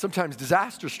 and sometimes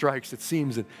disaster strikes, it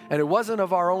seems, and it wasn't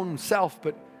of our own self,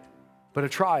 but a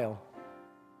trial,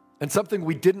 and something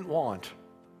we didn't want,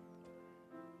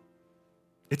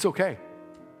 it's okay.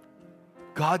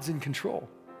 God's in control.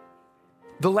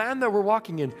 The land that we're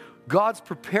walking in, God's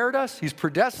prepared us, He's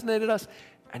predestinated us,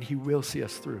 and He will see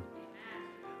us through.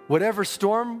 Whatever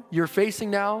storm you're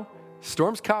facing now,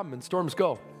 storms come and storms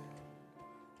go.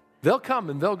 They'll come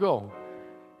and they'll go,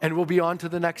 and we'll be on to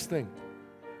the next thing.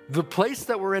 The place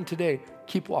that we're in today,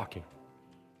 keep walking.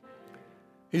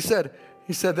 He said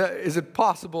that, is it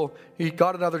possible? He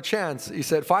got another chance. He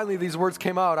said, finally these words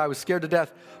came out. I was scared to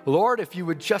death. Lord, if you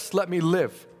would just let me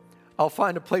live, I'll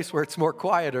find a place where it's more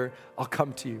quieter. I'll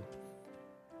come to you.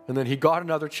 And then he got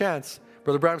another chance.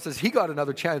 Brother Branham says he got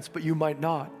another chance, but you might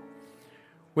not.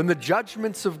 When the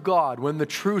judgments of God, when the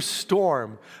true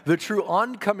storm, the true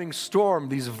oncoming storm,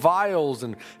 these vials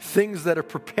and things that are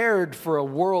prepared for a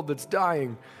world that's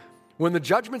dying, when the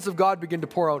judgments of God begin to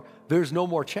pour out, there's no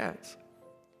more chance.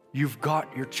 You've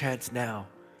got your chance now.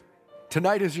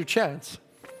 Tonight is your chance.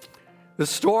 The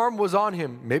storm was on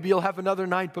him. Maybe you'll have another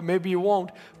night, but maybe you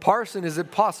won't. Parson, is it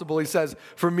possible, he says,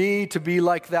 for me to be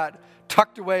like that,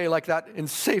 tucked away like that in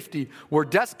safety, where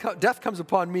death comes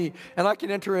upon me and I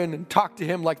can enter in and talk to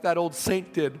him like that old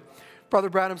saint did? Brother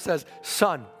Branham says,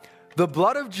 son, the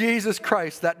blood of Jesus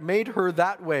Christ that made her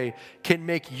that way can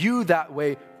make you that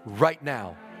way right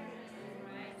now.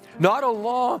 Not a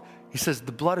law. He says,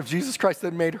 the blood of Jesus Christ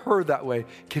that made her that way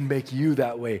can make you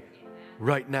that way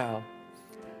right now.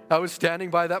 I was standing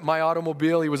by my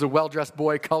automobile. He was a well-dressed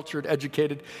boy, cultured,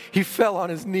 educated. He fell on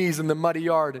his knees in the muddy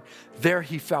yard. There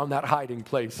he found that hiding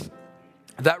place,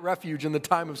 that refuge in the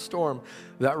time of storm,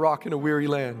 that rock in a weary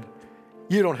land.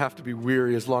 You don't have to be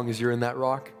weary as long as you're in that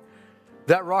rock.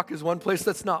 That rock is one place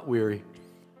that's not weary.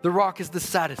 The rock is the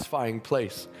satisfying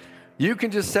place. You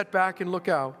can just sit back and look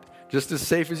out, just as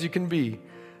safe as you can be.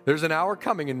 There's an hour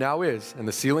coming, and now is, and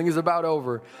the ceiling is about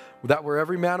over, that where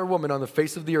every man or woman on the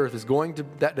face of the earth is going to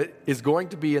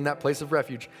be in that place of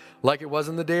refuge, like it was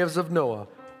in the days of Noah,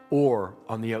 or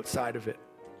on the outside of it.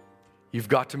 You've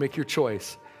got to make your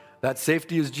choice. That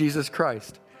safety is Jesus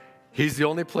Christ. He's the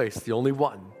only place, the only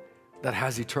one that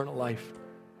has eternal life.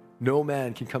 No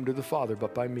man can come to the Father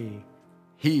but by me.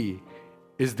 He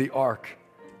is the ark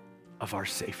of our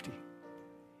safety.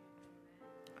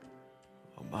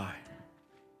 Oh my.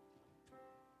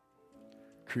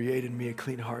 Create in me a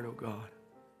clean heart, O God.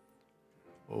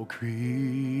 Oh,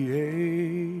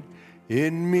 create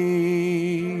in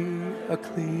me a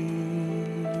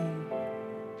clean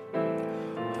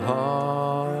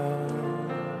heart,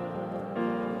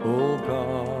 O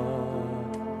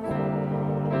God,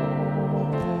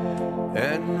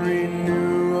 and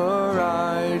renew a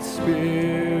right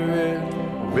spirit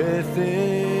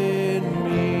within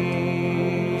me.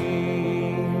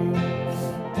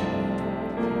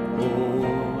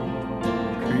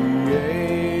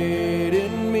 Create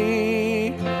in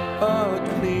me a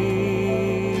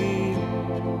clean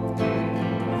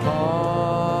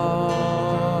heart,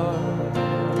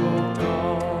 O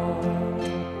God,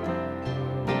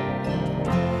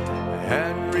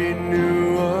 and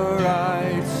renew a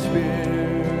right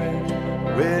spirit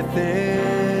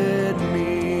within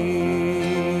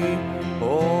me.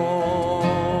 Oh,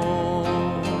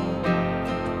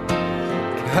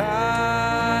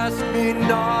 cast me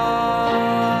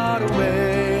not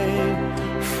away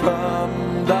from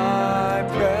thy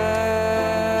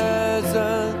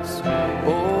presence,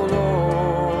 O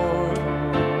Lord,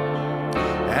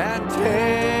 and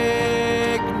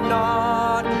take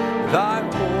not thy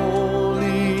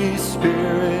Holy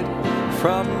Spirit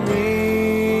from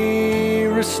me.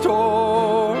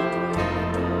 Restore,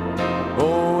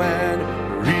 oh, and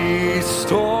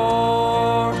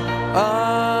restore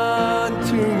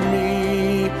unto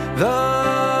me the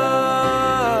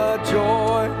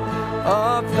joy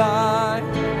of thy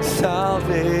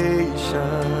salvation,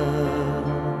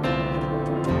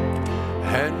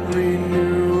 and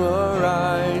renew a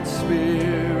right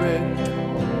spirit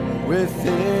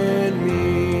within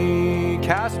me.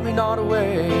 Cast me not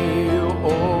away,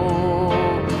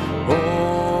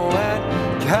 and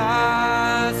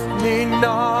cast me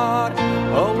not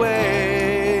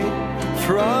away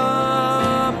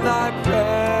from thy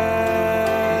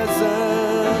presence,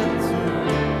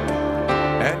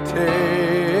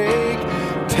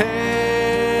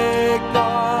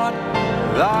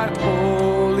 thy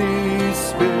Holy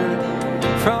Spirit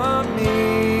from me.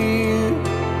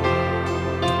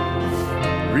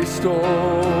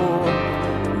 Restore,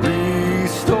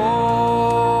 restore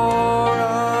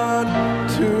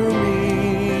unto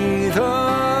me the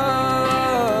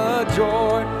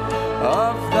joy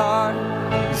of thy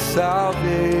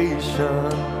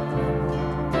salvation,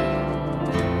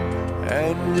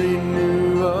 and renew